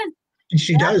yeah,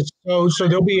 she does. So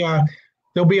there'll be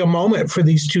a moment for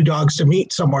these 2 dogs to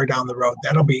meet somewhere down the road.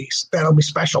 That'll be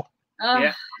special. Oh.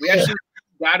 Yeah, we actually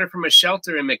got her from a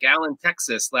shelter in McAllen,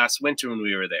 Texas last winter when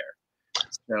we were there.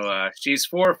 So she's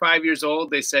 4 or 5 years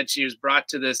old. They said she was brought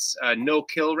to this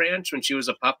no-kill ranch when she was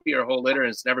a puppy, her whole litter, and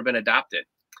has never been adopted.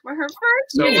 We're her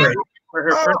first. We're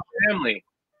her first family.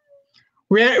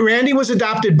 Randy was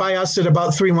adopted by us at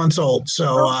about 3 months old.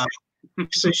 So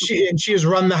she has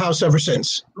run the house ever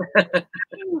since.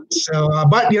 So,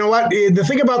 but you know what? The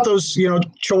thing about those,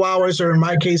 Chihuahuas, or in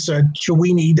my case,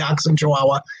 Chiweenie Dachshund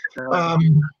Chihuahua,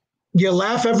 you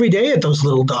laugh every day at those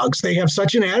little dogs. They have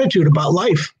such an attitude about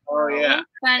life. Oh yeah.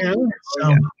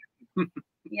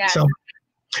 Yeah. So,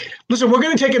 listen, we're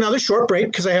going to take another short break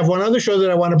because I have one other show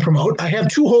that I want to promote. I have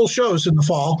 2 whole shows in the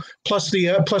fall, plus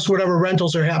whatever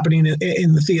rentals are happening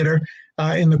in the theater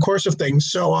in the course of things.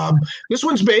 So this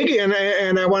one's big, and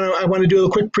I want to do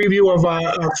a quick preview of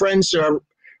our friends'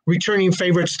 returning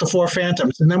favorites, the 4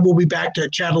 Phantoms, and then we'll be back to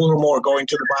chat a little more going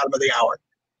to the bottom of the hour.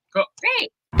 Cool.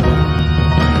 Great.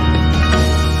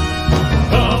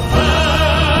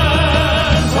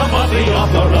 Of the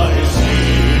opera is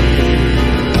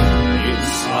here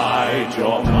inside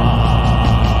your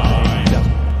mind.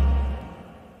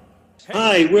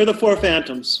 Hi, we're the 4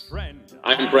 Phantoms.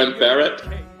 I'm Brent Barrett.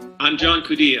 I'm John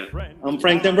Cudia. I'm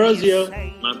Frank D'Ambrosio.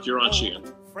 I'm Duran Sheehan.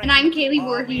 And I'm Kaylee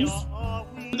Voorhees.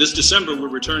 This December, we're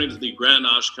returning to the Grand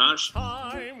Oshkosh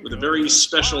with a very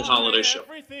special holiday show.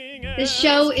 This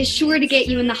show is sure to get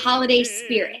you in the holiday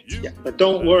spirit. Yeah, but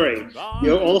don't worry.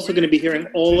 You're also going to be hearing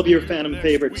all of your Phantom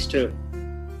favorites, too.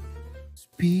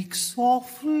 Speak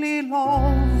softly,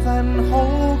 love, and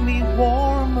hold me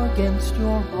warm against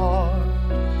your heart.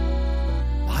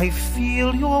 I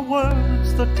feel your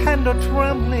words, the tender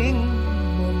trembling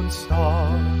moments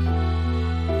start.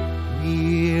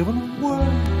 Near and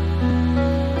word,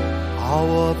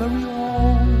 our very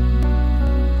own,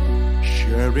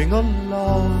 sharing a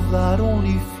love that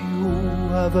only few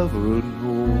have ever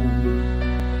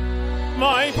known.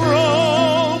 My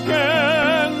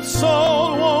broken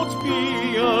soul won't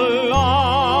be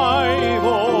alive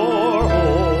or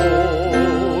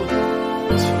whole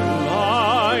till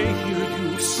I hear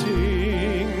you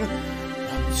sing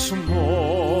once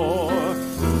more.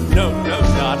 No,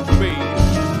 not me.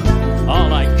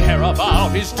 All I care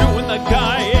about is doing the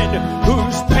guide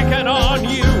who's picking on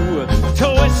you,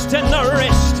 twisting the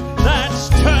wrist that's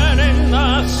turning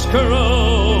the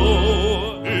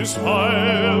screw. Is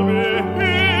I'll be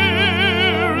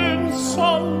here in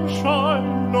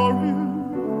sunshine or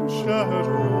in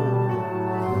shadow.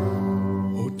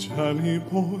 Oh,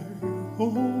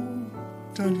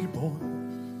 Danny boy,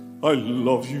 I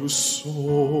love you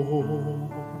so.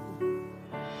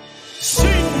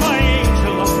 Sing, my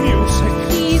angel of music.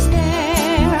 He's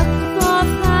there, the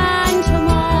phantom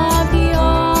of the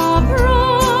opera.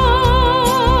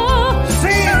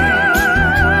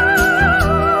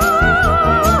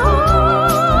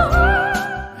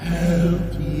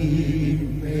 Help me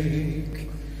make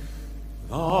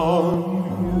the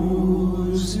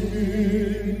music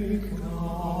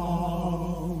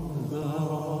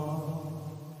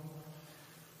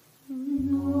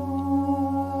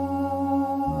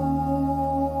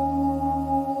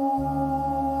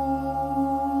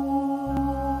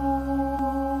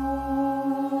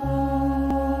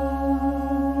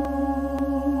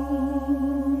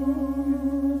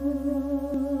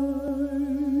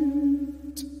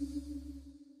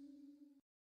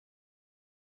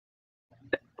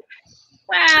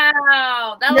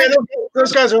Wow, that Yeah, was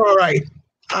those guys are all right.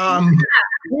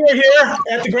 We're here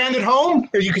at the Grand at Home.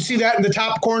 As you can see that in the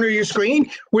top corner of your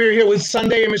screen. We're here with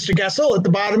Sundae and Mr. Goessl at the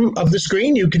bottom of the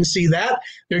screen. You can see that.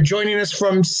 They're joining us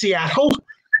from Seattle.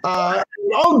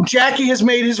 Jackie has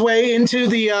made his way into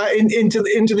the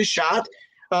into the shot.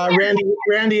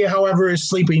 Randy, however, is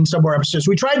sleeping somewhere upstairs.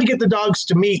 We tried to get the dogs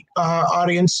to meet,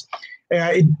 audience.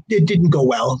 It didn't go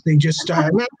well. They just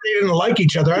not that they didn't like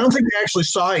each other. I don't think they actually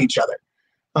saw each other.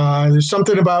 There's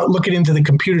something about looking into the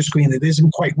computer screen that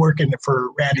isn't quite working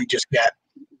for Randy just yet.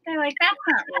 they're like, that's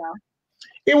not real.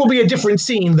 It will be a different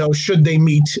scene, though, should they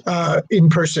meet in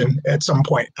person at some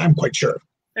point. I'm quite sure.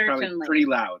 Probably Certainly. pretty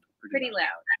loud. Pretty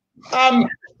loud.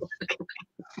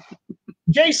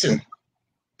 Jason,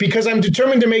 because I'm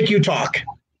determined to make you talk,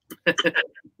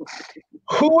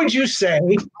 who would you say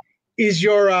is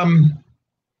your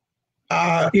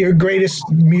greatest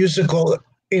musical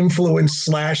influence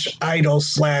 / idol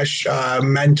 /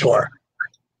 mentor?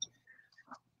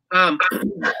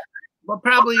 Well,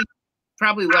 probably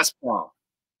Les Paul.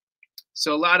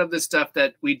 So a lot of the stuff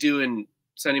that we do in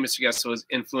Sundae Mr. Goessl is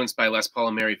influenced by Les Paul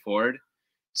and Mary Ford.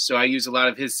 So I use a lot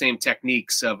of his same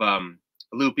techniques of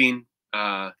looping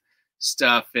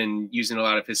stuff and using a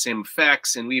lot of his same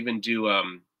effects. And we even do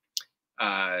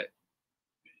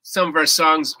some of our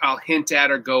songs I'll hint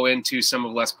at or go into some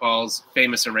of Les Paul's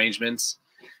famous arrangements.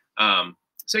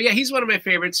 So yeah, he's one of my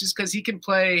favorites just because he can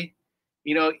play,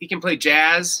 he can play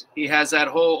jazz. He has that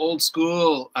whole old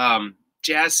school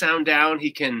jazz sound down.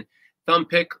 He can thumb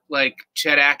pick like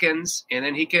Chet Atkins, and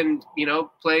then he can,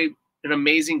 play an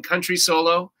amazing country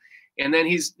solo. And then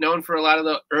he's known for a lot of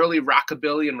the early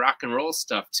rockabilly and rock and roll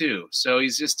stuff too. So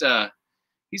he's just,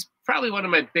 he's probably one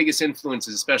of my biggest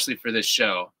influences, especially for this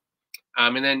show.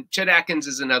 And then Chet Atkins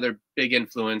is another big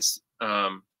influence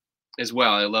as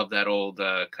well. I love that old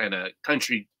kind of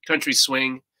country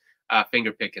swing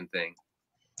finger picking thing.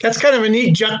 That's kind of a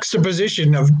neat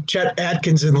juxtaposition of Chet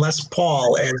Atkins and Les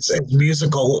Paul as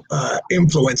musical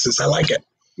influences. I like it.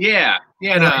 Yeah,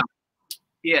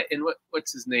 yeah, and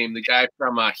what's his name? The guy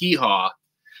from Hee Haw,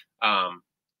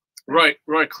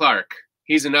 Roy Clark.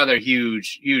 He's another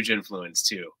huge influence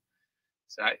too.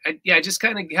 So I just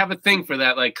kind of have a thing for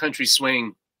that like country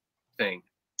swing thing.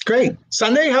 Great.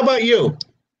 Sundae, how about you?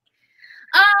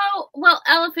 Oh, well,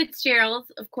 Ella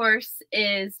Fitzgerald, of course,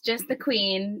 is just the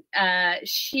queen. Her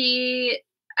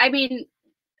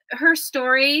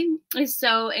story is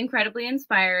so incredibly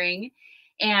inspiring.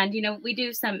 And, we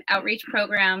do some outreach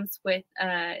programs with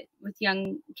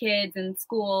young kids and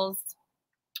schools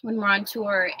when we're on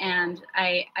tour. And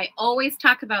I always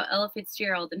talk about Ella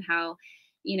Fitzgerald and how,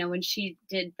 when she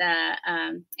did the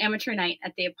amateur night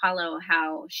at the Apollo,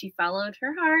 how she followed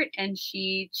her heart and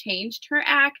she changed her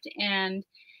act and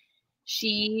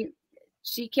she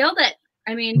killed it.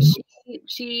 I mean,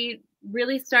 she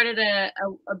really started a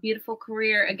beautiful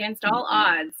career against all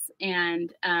odds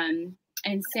and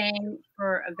sang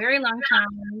for a very long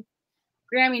time,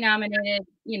 Grammy nominated,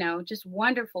 just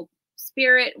wonderful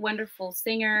spirit, wonderful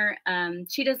singer.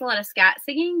 She does a lot of scat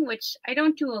singing, which I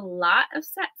don't do a lot of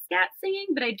scat singing,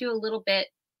 but I do a little bit.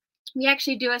 We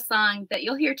actually do a song that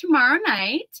you'll hear tomorrow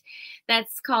night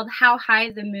that's called How High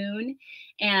the Moon.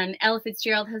 And Ella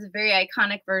Fitzgerald has a very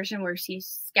iconic version where she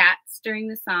scats during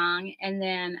the song. And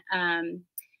then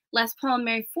Les Paul and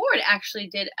Mary Ford actually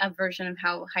did a version of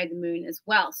How High the Moon as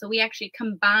well. So we actually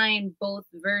combine both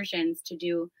versions to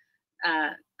do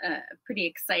a pretty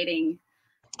exciting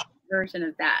version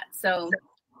of that. So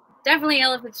definitely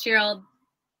Ella Fitzgerald.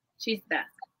 She's the best.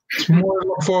 More to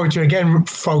look forward to. Again,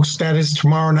 folks, that is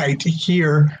tomorrow night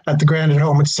here at the Grand at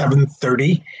Home at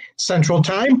 7:30 Central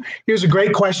Time. Here's a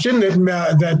great question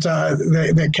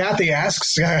that Kathy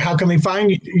asks. How can they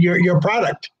find your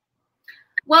product?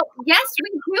 Well, yes, we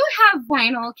do have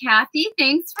vinyl, Kathy.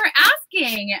 Thanks for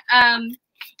asking.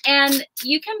 And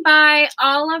you can buy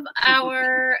all of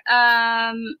our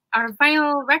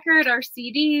vinyl record, our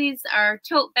CDs, our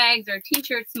tote bags, our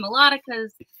t-shirts,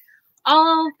 melodicas,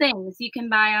 all things you can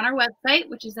buy on our website,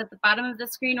 which is at the bottom of the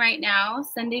screen right now,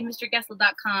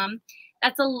 SundayMrGoessl.com.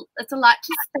 That's a lot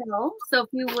to spell. So if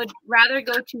you would rather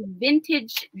go to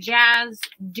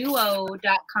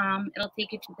VintageJazzDuo.com, it'll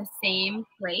take you to the same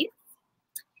place.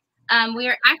 We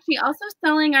are actually also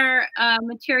selling our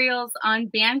materials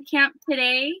on Bandcamp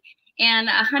today, and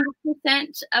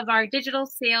 100% of our digital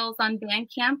sales on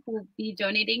Bandcamp will be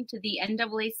donating to the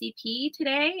NAACP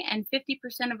today, and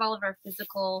 50% of all of our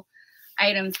physical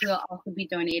items will also be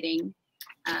donating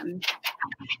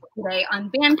today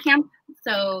on Bandcamp.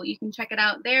 So you can check it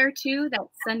out there too.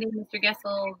 That's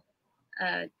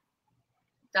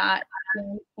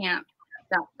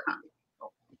SundayMrGoessl.bandcamp.com.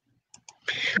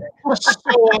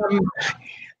 So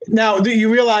now do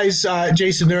you realize,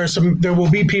 Jason, there will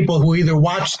be people who either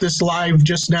watch this live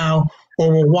just now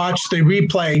or will watch the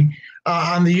replay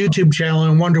on the YouTube channel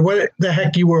and wonder what the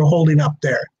heck you were holding up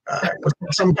there. Was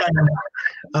it some kind of,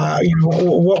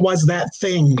 what was that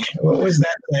thing? What was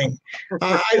that thing?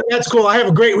 That's cool. I have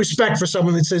a great respect for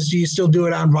someone that says, do you still do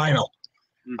it on vinyl?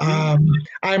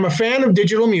 I'm a fan of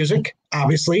digital music.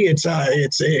 Obviously, it's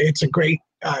great.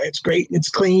 It's great. It's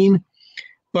clean.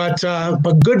 But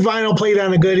good vinyl played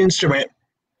on a good instrument,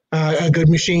 a good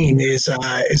machine is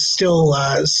still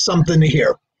something to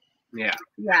hear. Yeah.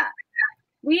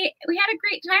 We had a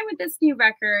great time with this new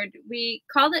record. We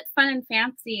called it Fun and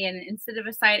Fancy, and instead of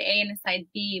a side A and a side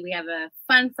B, we have a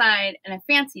fun side and a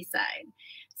fancy side.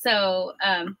 So,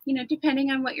 depending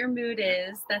on what your mood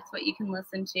is, that's what you can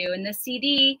listen to. And the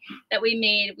CD that we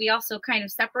made, we also kind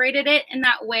of separated it in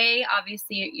that way.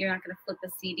 Obviously, you're not going to flip a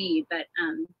CD, but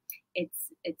it's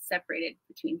separated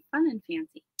between fun and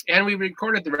fancy. And we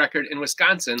recorded the record in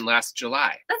Wisconsin last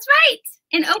July. That's right,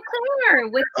 in Eau Claire.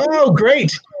 Oh,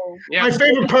 great. Yeah. My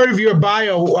favorite part of your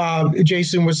bio,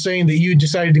 Jason, was saying that you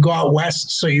decided to go out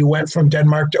west, so you went from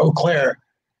Denmark to Eau Claire.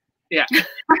 Yeah.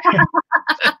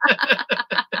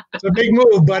 It's a big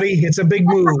move, buddy. It's a big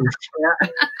move.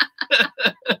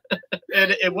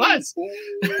 And it was.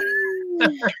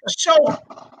 So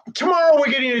tomorrow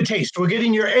we're getting a taste. We're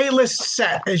getting your A-list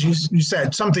set, as you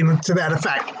said, something to that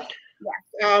effect.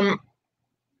 Yeah.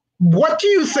 What do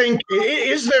you think?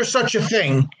 Is there such a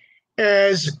thing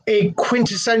as a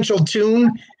quintessential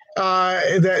tune? Do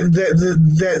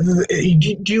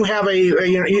you have I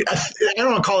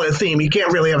don't want to call it a theme. You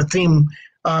can't really have a theme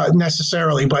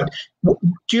necessarily, but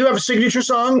do you have a signature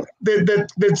song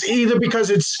that's either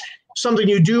because it's something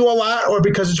you do a lot or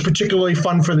because it's particularly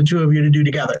fun for the two of you to do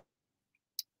together?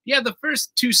 Yeah, the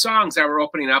first two songs that we're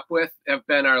opening up with have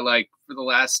been our, for the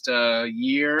last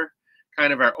year,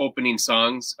 kind of our opening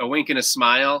songs. A Wink and a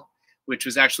Smile, which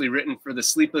was actually written for the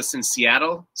Sleepless in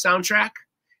Seattle soundtrack.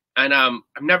 And I've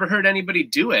never heard anybody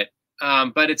do it,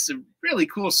 but it's a really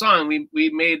cool song. We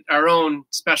made our own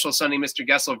special Sundae Mr.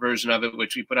 Goessl version of it,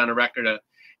 which we put on a record a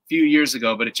few years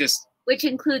ago, but which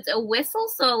includes a whistle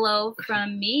solo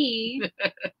from me.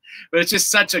 But it's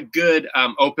just such a good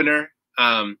opener.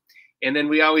 And then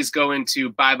we always go into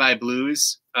Bye Bye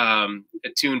Blues, a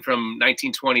tune from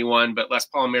 1921, but Les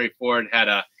Paul and Mary Ford had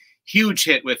a huge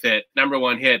hit with it,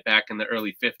 #1 hit back in the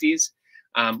early 50s.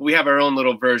 We have our own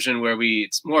little version where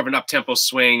it's more of an up-tempo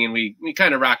swing, and we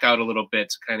kind of rock out a little bit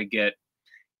to kind of get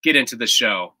into the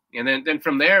show. And then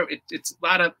from there, it's a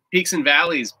lot of peaks and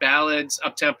valleys, ballads,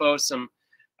 up-tempo, some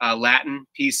Latin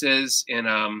pieces, and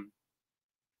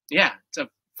it's a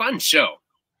fun show.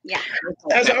 Yeah.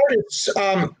 As artists,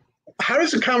 how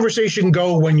does the conversation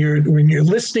go when you're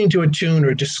listening to a tune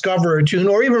or discover a tune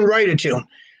or even write a tune?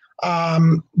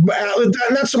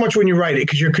 Not so much when you write it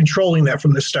because you're controlling that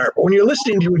from the start, but when you're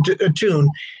listening to a tune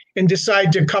and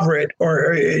decide to cover it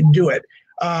or do it,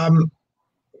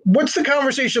 what's the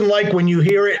conversation like when you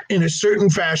hear it in a certain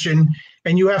fashion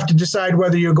and you have to decide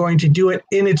whether you're going to do it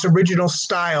in its original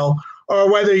style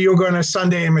or whether you're going to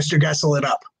Sundae and Mr. Goessl it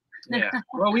up? Yeah.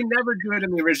 Well, we never do it in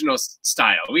the original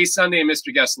style. We Sundae and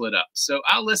Mr. Goessl it up. So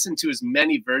I'll listen to as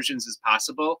many versions as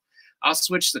possible. I'll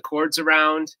switch the chords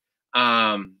around.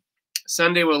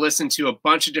 Sunday will listen to a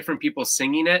bunch of different people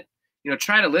singing it.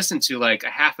 Try to listen to like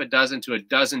a half a dozen to a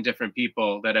dozen different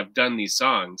people that have done these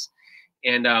songs,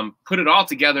 and put it all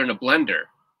together in a blender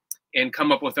and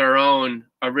come up with our own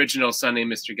original Sundae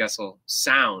Mr. Goessl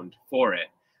sound for it.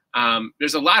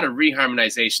 There's a lot of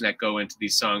reharmonization that go into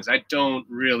these songs. I don't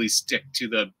really stick to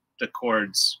the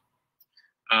chords.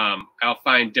 I'll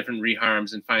find different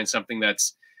reharms and find something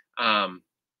that's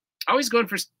always going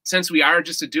for, since we are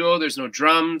just a duo, there's no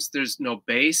drums, there's no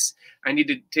bass. I need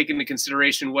to take into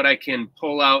consideration what I can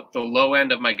pull out the low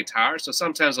end of my guitar. So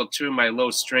sometimes I'll tune my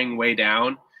low string way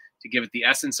down to give it the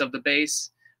essence of the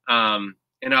bass.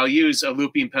 And I'll use a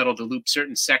looping pedal to loop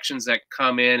certain sections that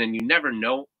come in, and you never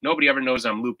know, nobody ever knows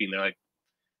I'm looping. They're like,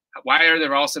 why are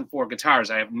there all of a sudden 4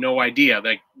 guitars? I have no idea.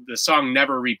 Like, the song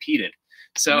never repeated.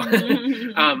 So,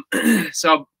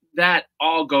 so that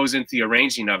all goes into the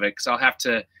arranging of it, because I'll have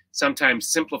to sometimes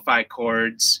simplify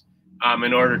chords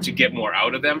in order to get more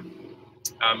out of them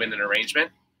in an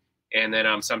arrangement. And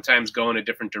then sometimes go in a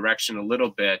different direction a little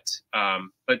bit.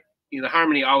 But the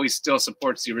harmony always still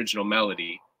supports the original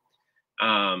melody.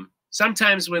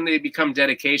 Sometimes when they become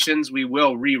dedications, we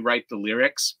will rewrite the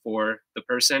lyrics for the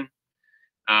person.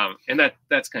 And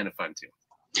that's kind of fun too.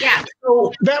 Yeah.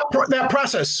 So that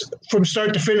process from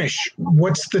start to finish,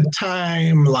 what's the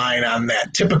timeline on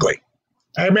that typically?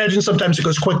 I imagine sometimes it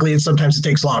goes quickly and sometimes it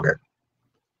takes longer.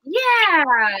 Yeah.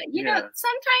 You know,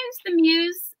 sometimes the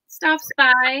muse stops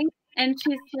by and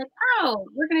she's like, oh,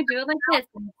 we're going to do it like this.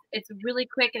 And it's really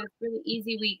quick and it's really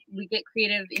easy. We get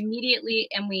creative immediately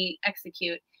and we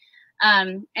execute.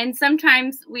 And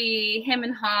sometimes we hem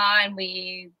and haw and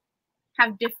we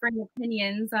have different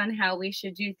opinions on how we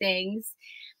should do things.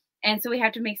 And so we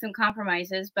have to make some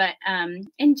compromises. But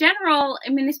in general,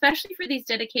 I mean, especially for these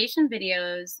dedication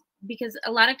videos, because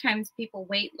a lot of times people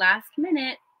wait last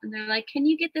minute and they're like, can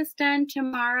you get this done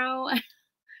tomorrow? We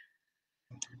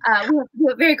have to do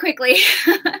it very quickly.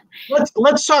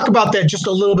 Let's talk about that just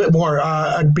a little bit more,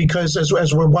 because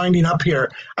as we're winding up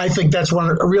here, I think that's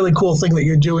a really cool thing that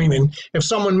you're doing. And if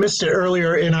someone missed it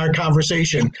earlier in our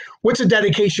conversation, what's a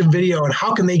dedication video and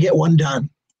how can they get one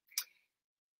done?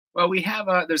 Well, we have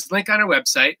there's a link on our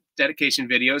website, dedication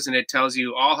videos, and it tells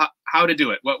you all how to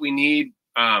do it, what we need.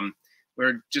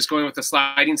 We're just going with a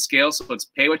sliding scale, so let's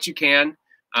pay what you can.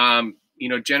 You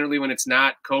know, generally when it's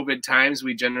not COVID times,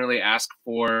 we generally ask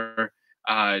for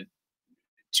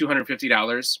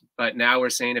 $250. But now we're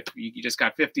saying if you just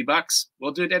got $50,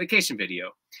 we'll do a dedication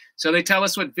video. So they tell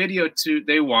us what video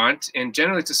they want, and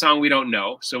generally it's a song we don't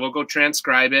know. So we'll go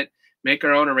transcribe it, make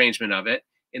our own arrangement of it,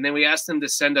 and then we ask them to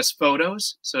send us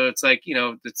photos. So it's like, you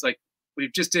know, it's like we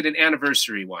just did an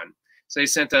anniversary one. So they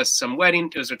sent us some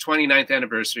wedding, it was our 29th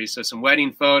anniversary, so some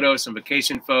wedding photos, some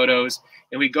vacation photos,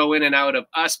 and we go in and out of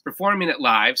us performing it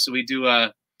live. So we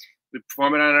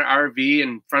perform it on our RV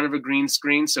in front of a green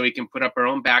screen so we can put up our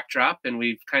own backdrop, and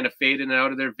we've kind of faded in and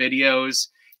out of their videos,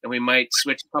 and we might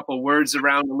switch a couple words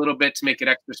around a little bit to make it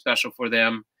extra special for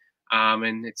them.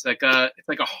 And it's like a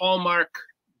Hallmark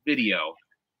video.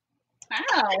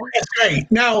 Wow. That's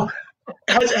great. Now,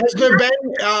 has there been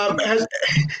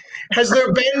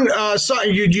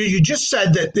you just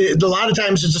said that a lot of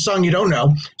times it's a song you don't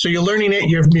know, so you're learning it,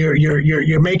 you're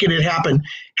making it happen.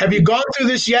 Have you gone through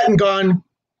this yet and gone,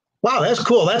 wow, that's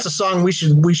cool, that's a song we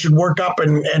should work up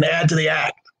and add to the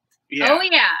act? Yeah. Oh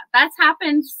yeah, that's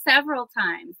happened several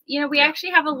times. You know, we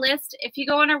actually have a list. If you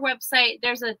go on our website,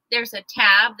 there's a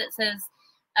tab that says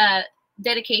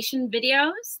dedication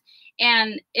videos,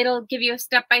 and it'll give you a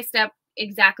step-by-step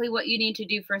exactly what you need to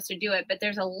do for us to do it. But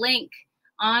there's a link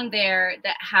on there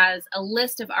that has a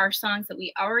list of our songs that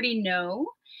we already know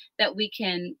that we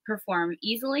can perform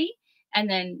easily. And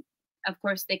then, of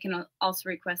course, they can also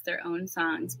request their own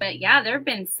songs. But yeah, there have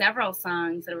been several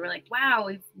songs that were like, wow,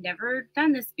 we've never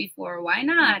done this before. Why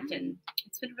not? And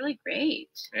it's been really great.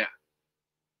 Yeah.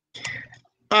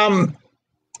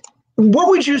 What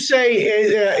would you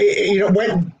say, you know,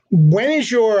 when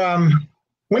is your,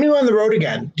 when are you on the road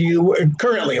again? Do you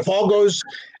currently, if all goes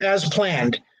as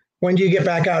planned, when do you get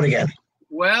back out again?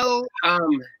 Well,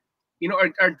 you know,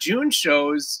 our June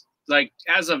shows, like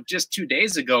as of just 2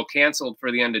 days ago, canceled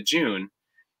for the end of June.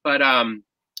 But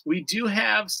we do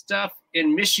have stuff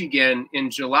in Michigan in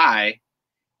July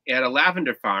at a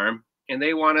lavender farm, and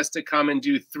they want us to come and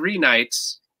do 3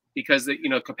 nights because the, you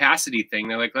know, capacity thing.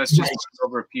 They're like, let's just go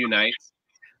over a few nights.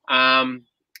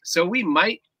 So we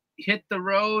might hit the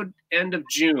road end of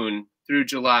June through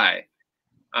July.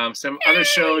 Some other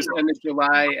shows end of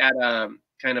July at a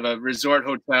kind of a resort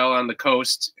hotel on the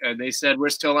coast. They said we're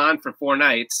still on for 4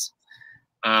 nights.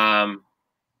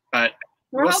 But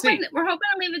we're hoping to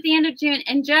leave at the end of June.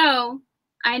 And Joe,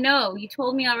 I know you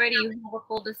told me already you have a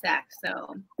cul-de-sac,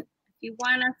 so if you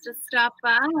want us to stop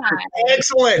by.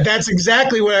 Excellent. That's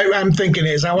exactly what I'm thinking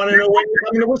is I want to know when you're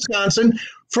coming to Wisconsin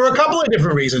for a couple of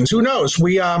different reasons. Who knows?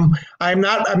 I'm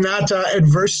not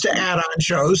adverse to add-on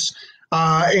shows.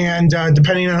 And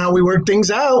depending on how we work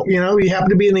things out, you know, you happen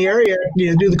to be in the area,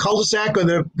 you do the cul-de-sac or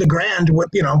the Grand, what,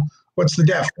 you know, what's the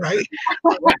diff, right?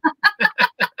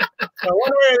 So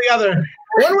one way or the other,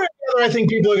 One way or the other, I think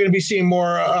people are going to be seeing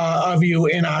more of you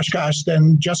in Oshkosh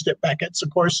than just at Beckett's. Of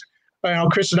course,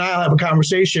 Chris and I will have a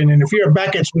conversation, and if you're at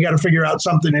Beckett's, we got to figure out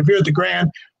something. If you're at the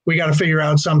Grand, we got to figure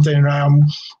out something.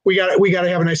 We got to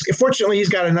have a nice. Fortunately, he's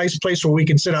got a nice place where we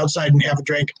can sit outside and have a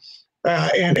drink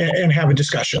and have a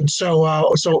discussion. So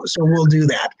we'll do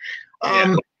that.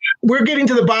 We're getting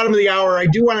to the bottom of the hour. I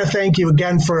do want to thank you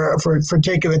again for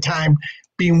taking the time,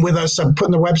 being with us. I'm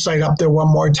putting the website up there one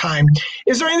more time.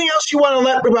 Is there anything else you want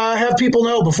to have people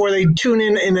know before they tune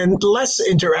in a less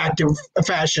interactive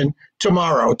fashion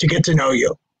tomorrow to get to know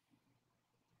you?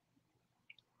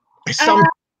 I don't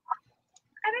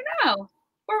know.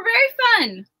 We're very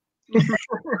fun.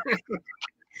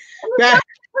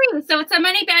 So it's a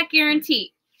money back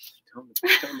guarantee.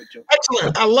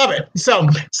 Excellent. I love it. So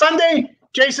Sundae,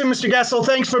 Jason, Mr. Goessl,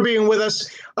 thanks for being with us.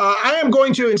 I am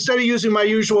going to, instead of using my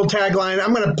usual tagline,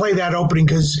 I'm going to play that opening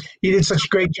because you did such a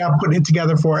great job putting it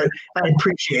together for it. I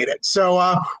appreciate it.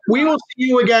 So we will see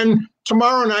you again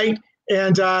tomorrow night.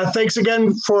 And thanks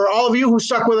again for all of you who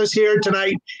stuck with us here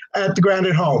tonight at the Grand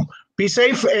at Home. Be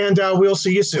safe, and we'll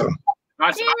see you soon.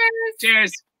 Awesome.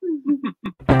 Cheers.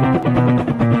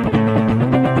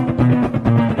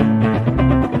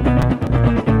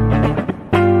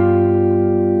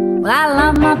 Well, I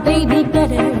love my baby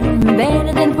better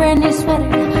than a brand new sweater.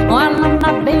 Oh, I love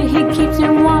my baby, he keeps me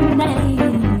warm at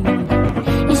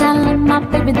night. Yes, I love my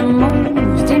baby the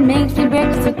most, he makes me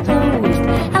breakfast so toast.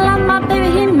 I love my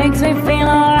baby, he makes me feel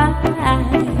alright.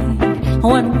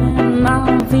 When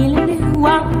I'm feeling blue,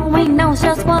 I ain't know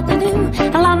just what to do.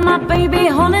 I love my baby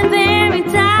holding very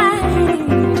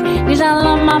tight. Yes, I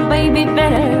love my baby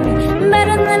better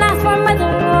than ice warm weather.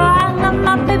 I love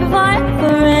my baby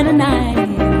forever and a night.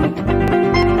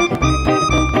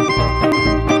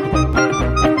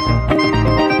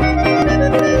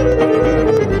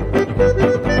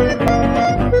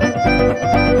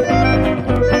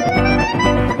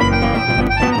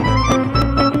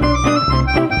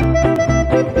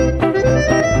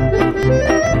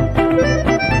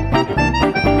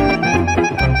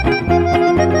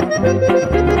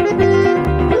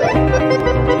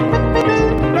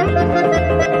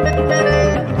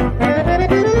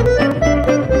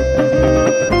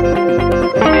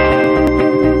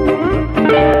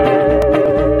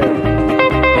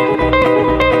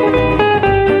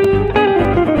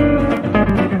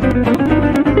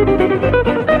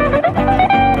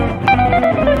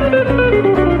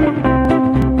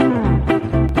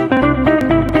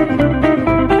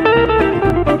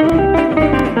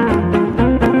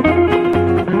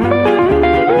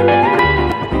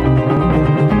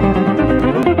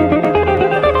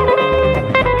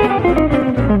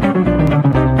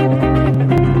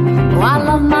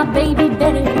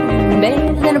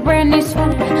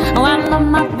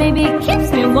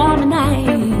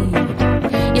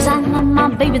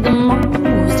 Baby the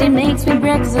most, he makes me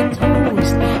breakfast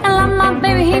toast. I love my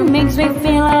baby, he makes me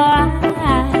feel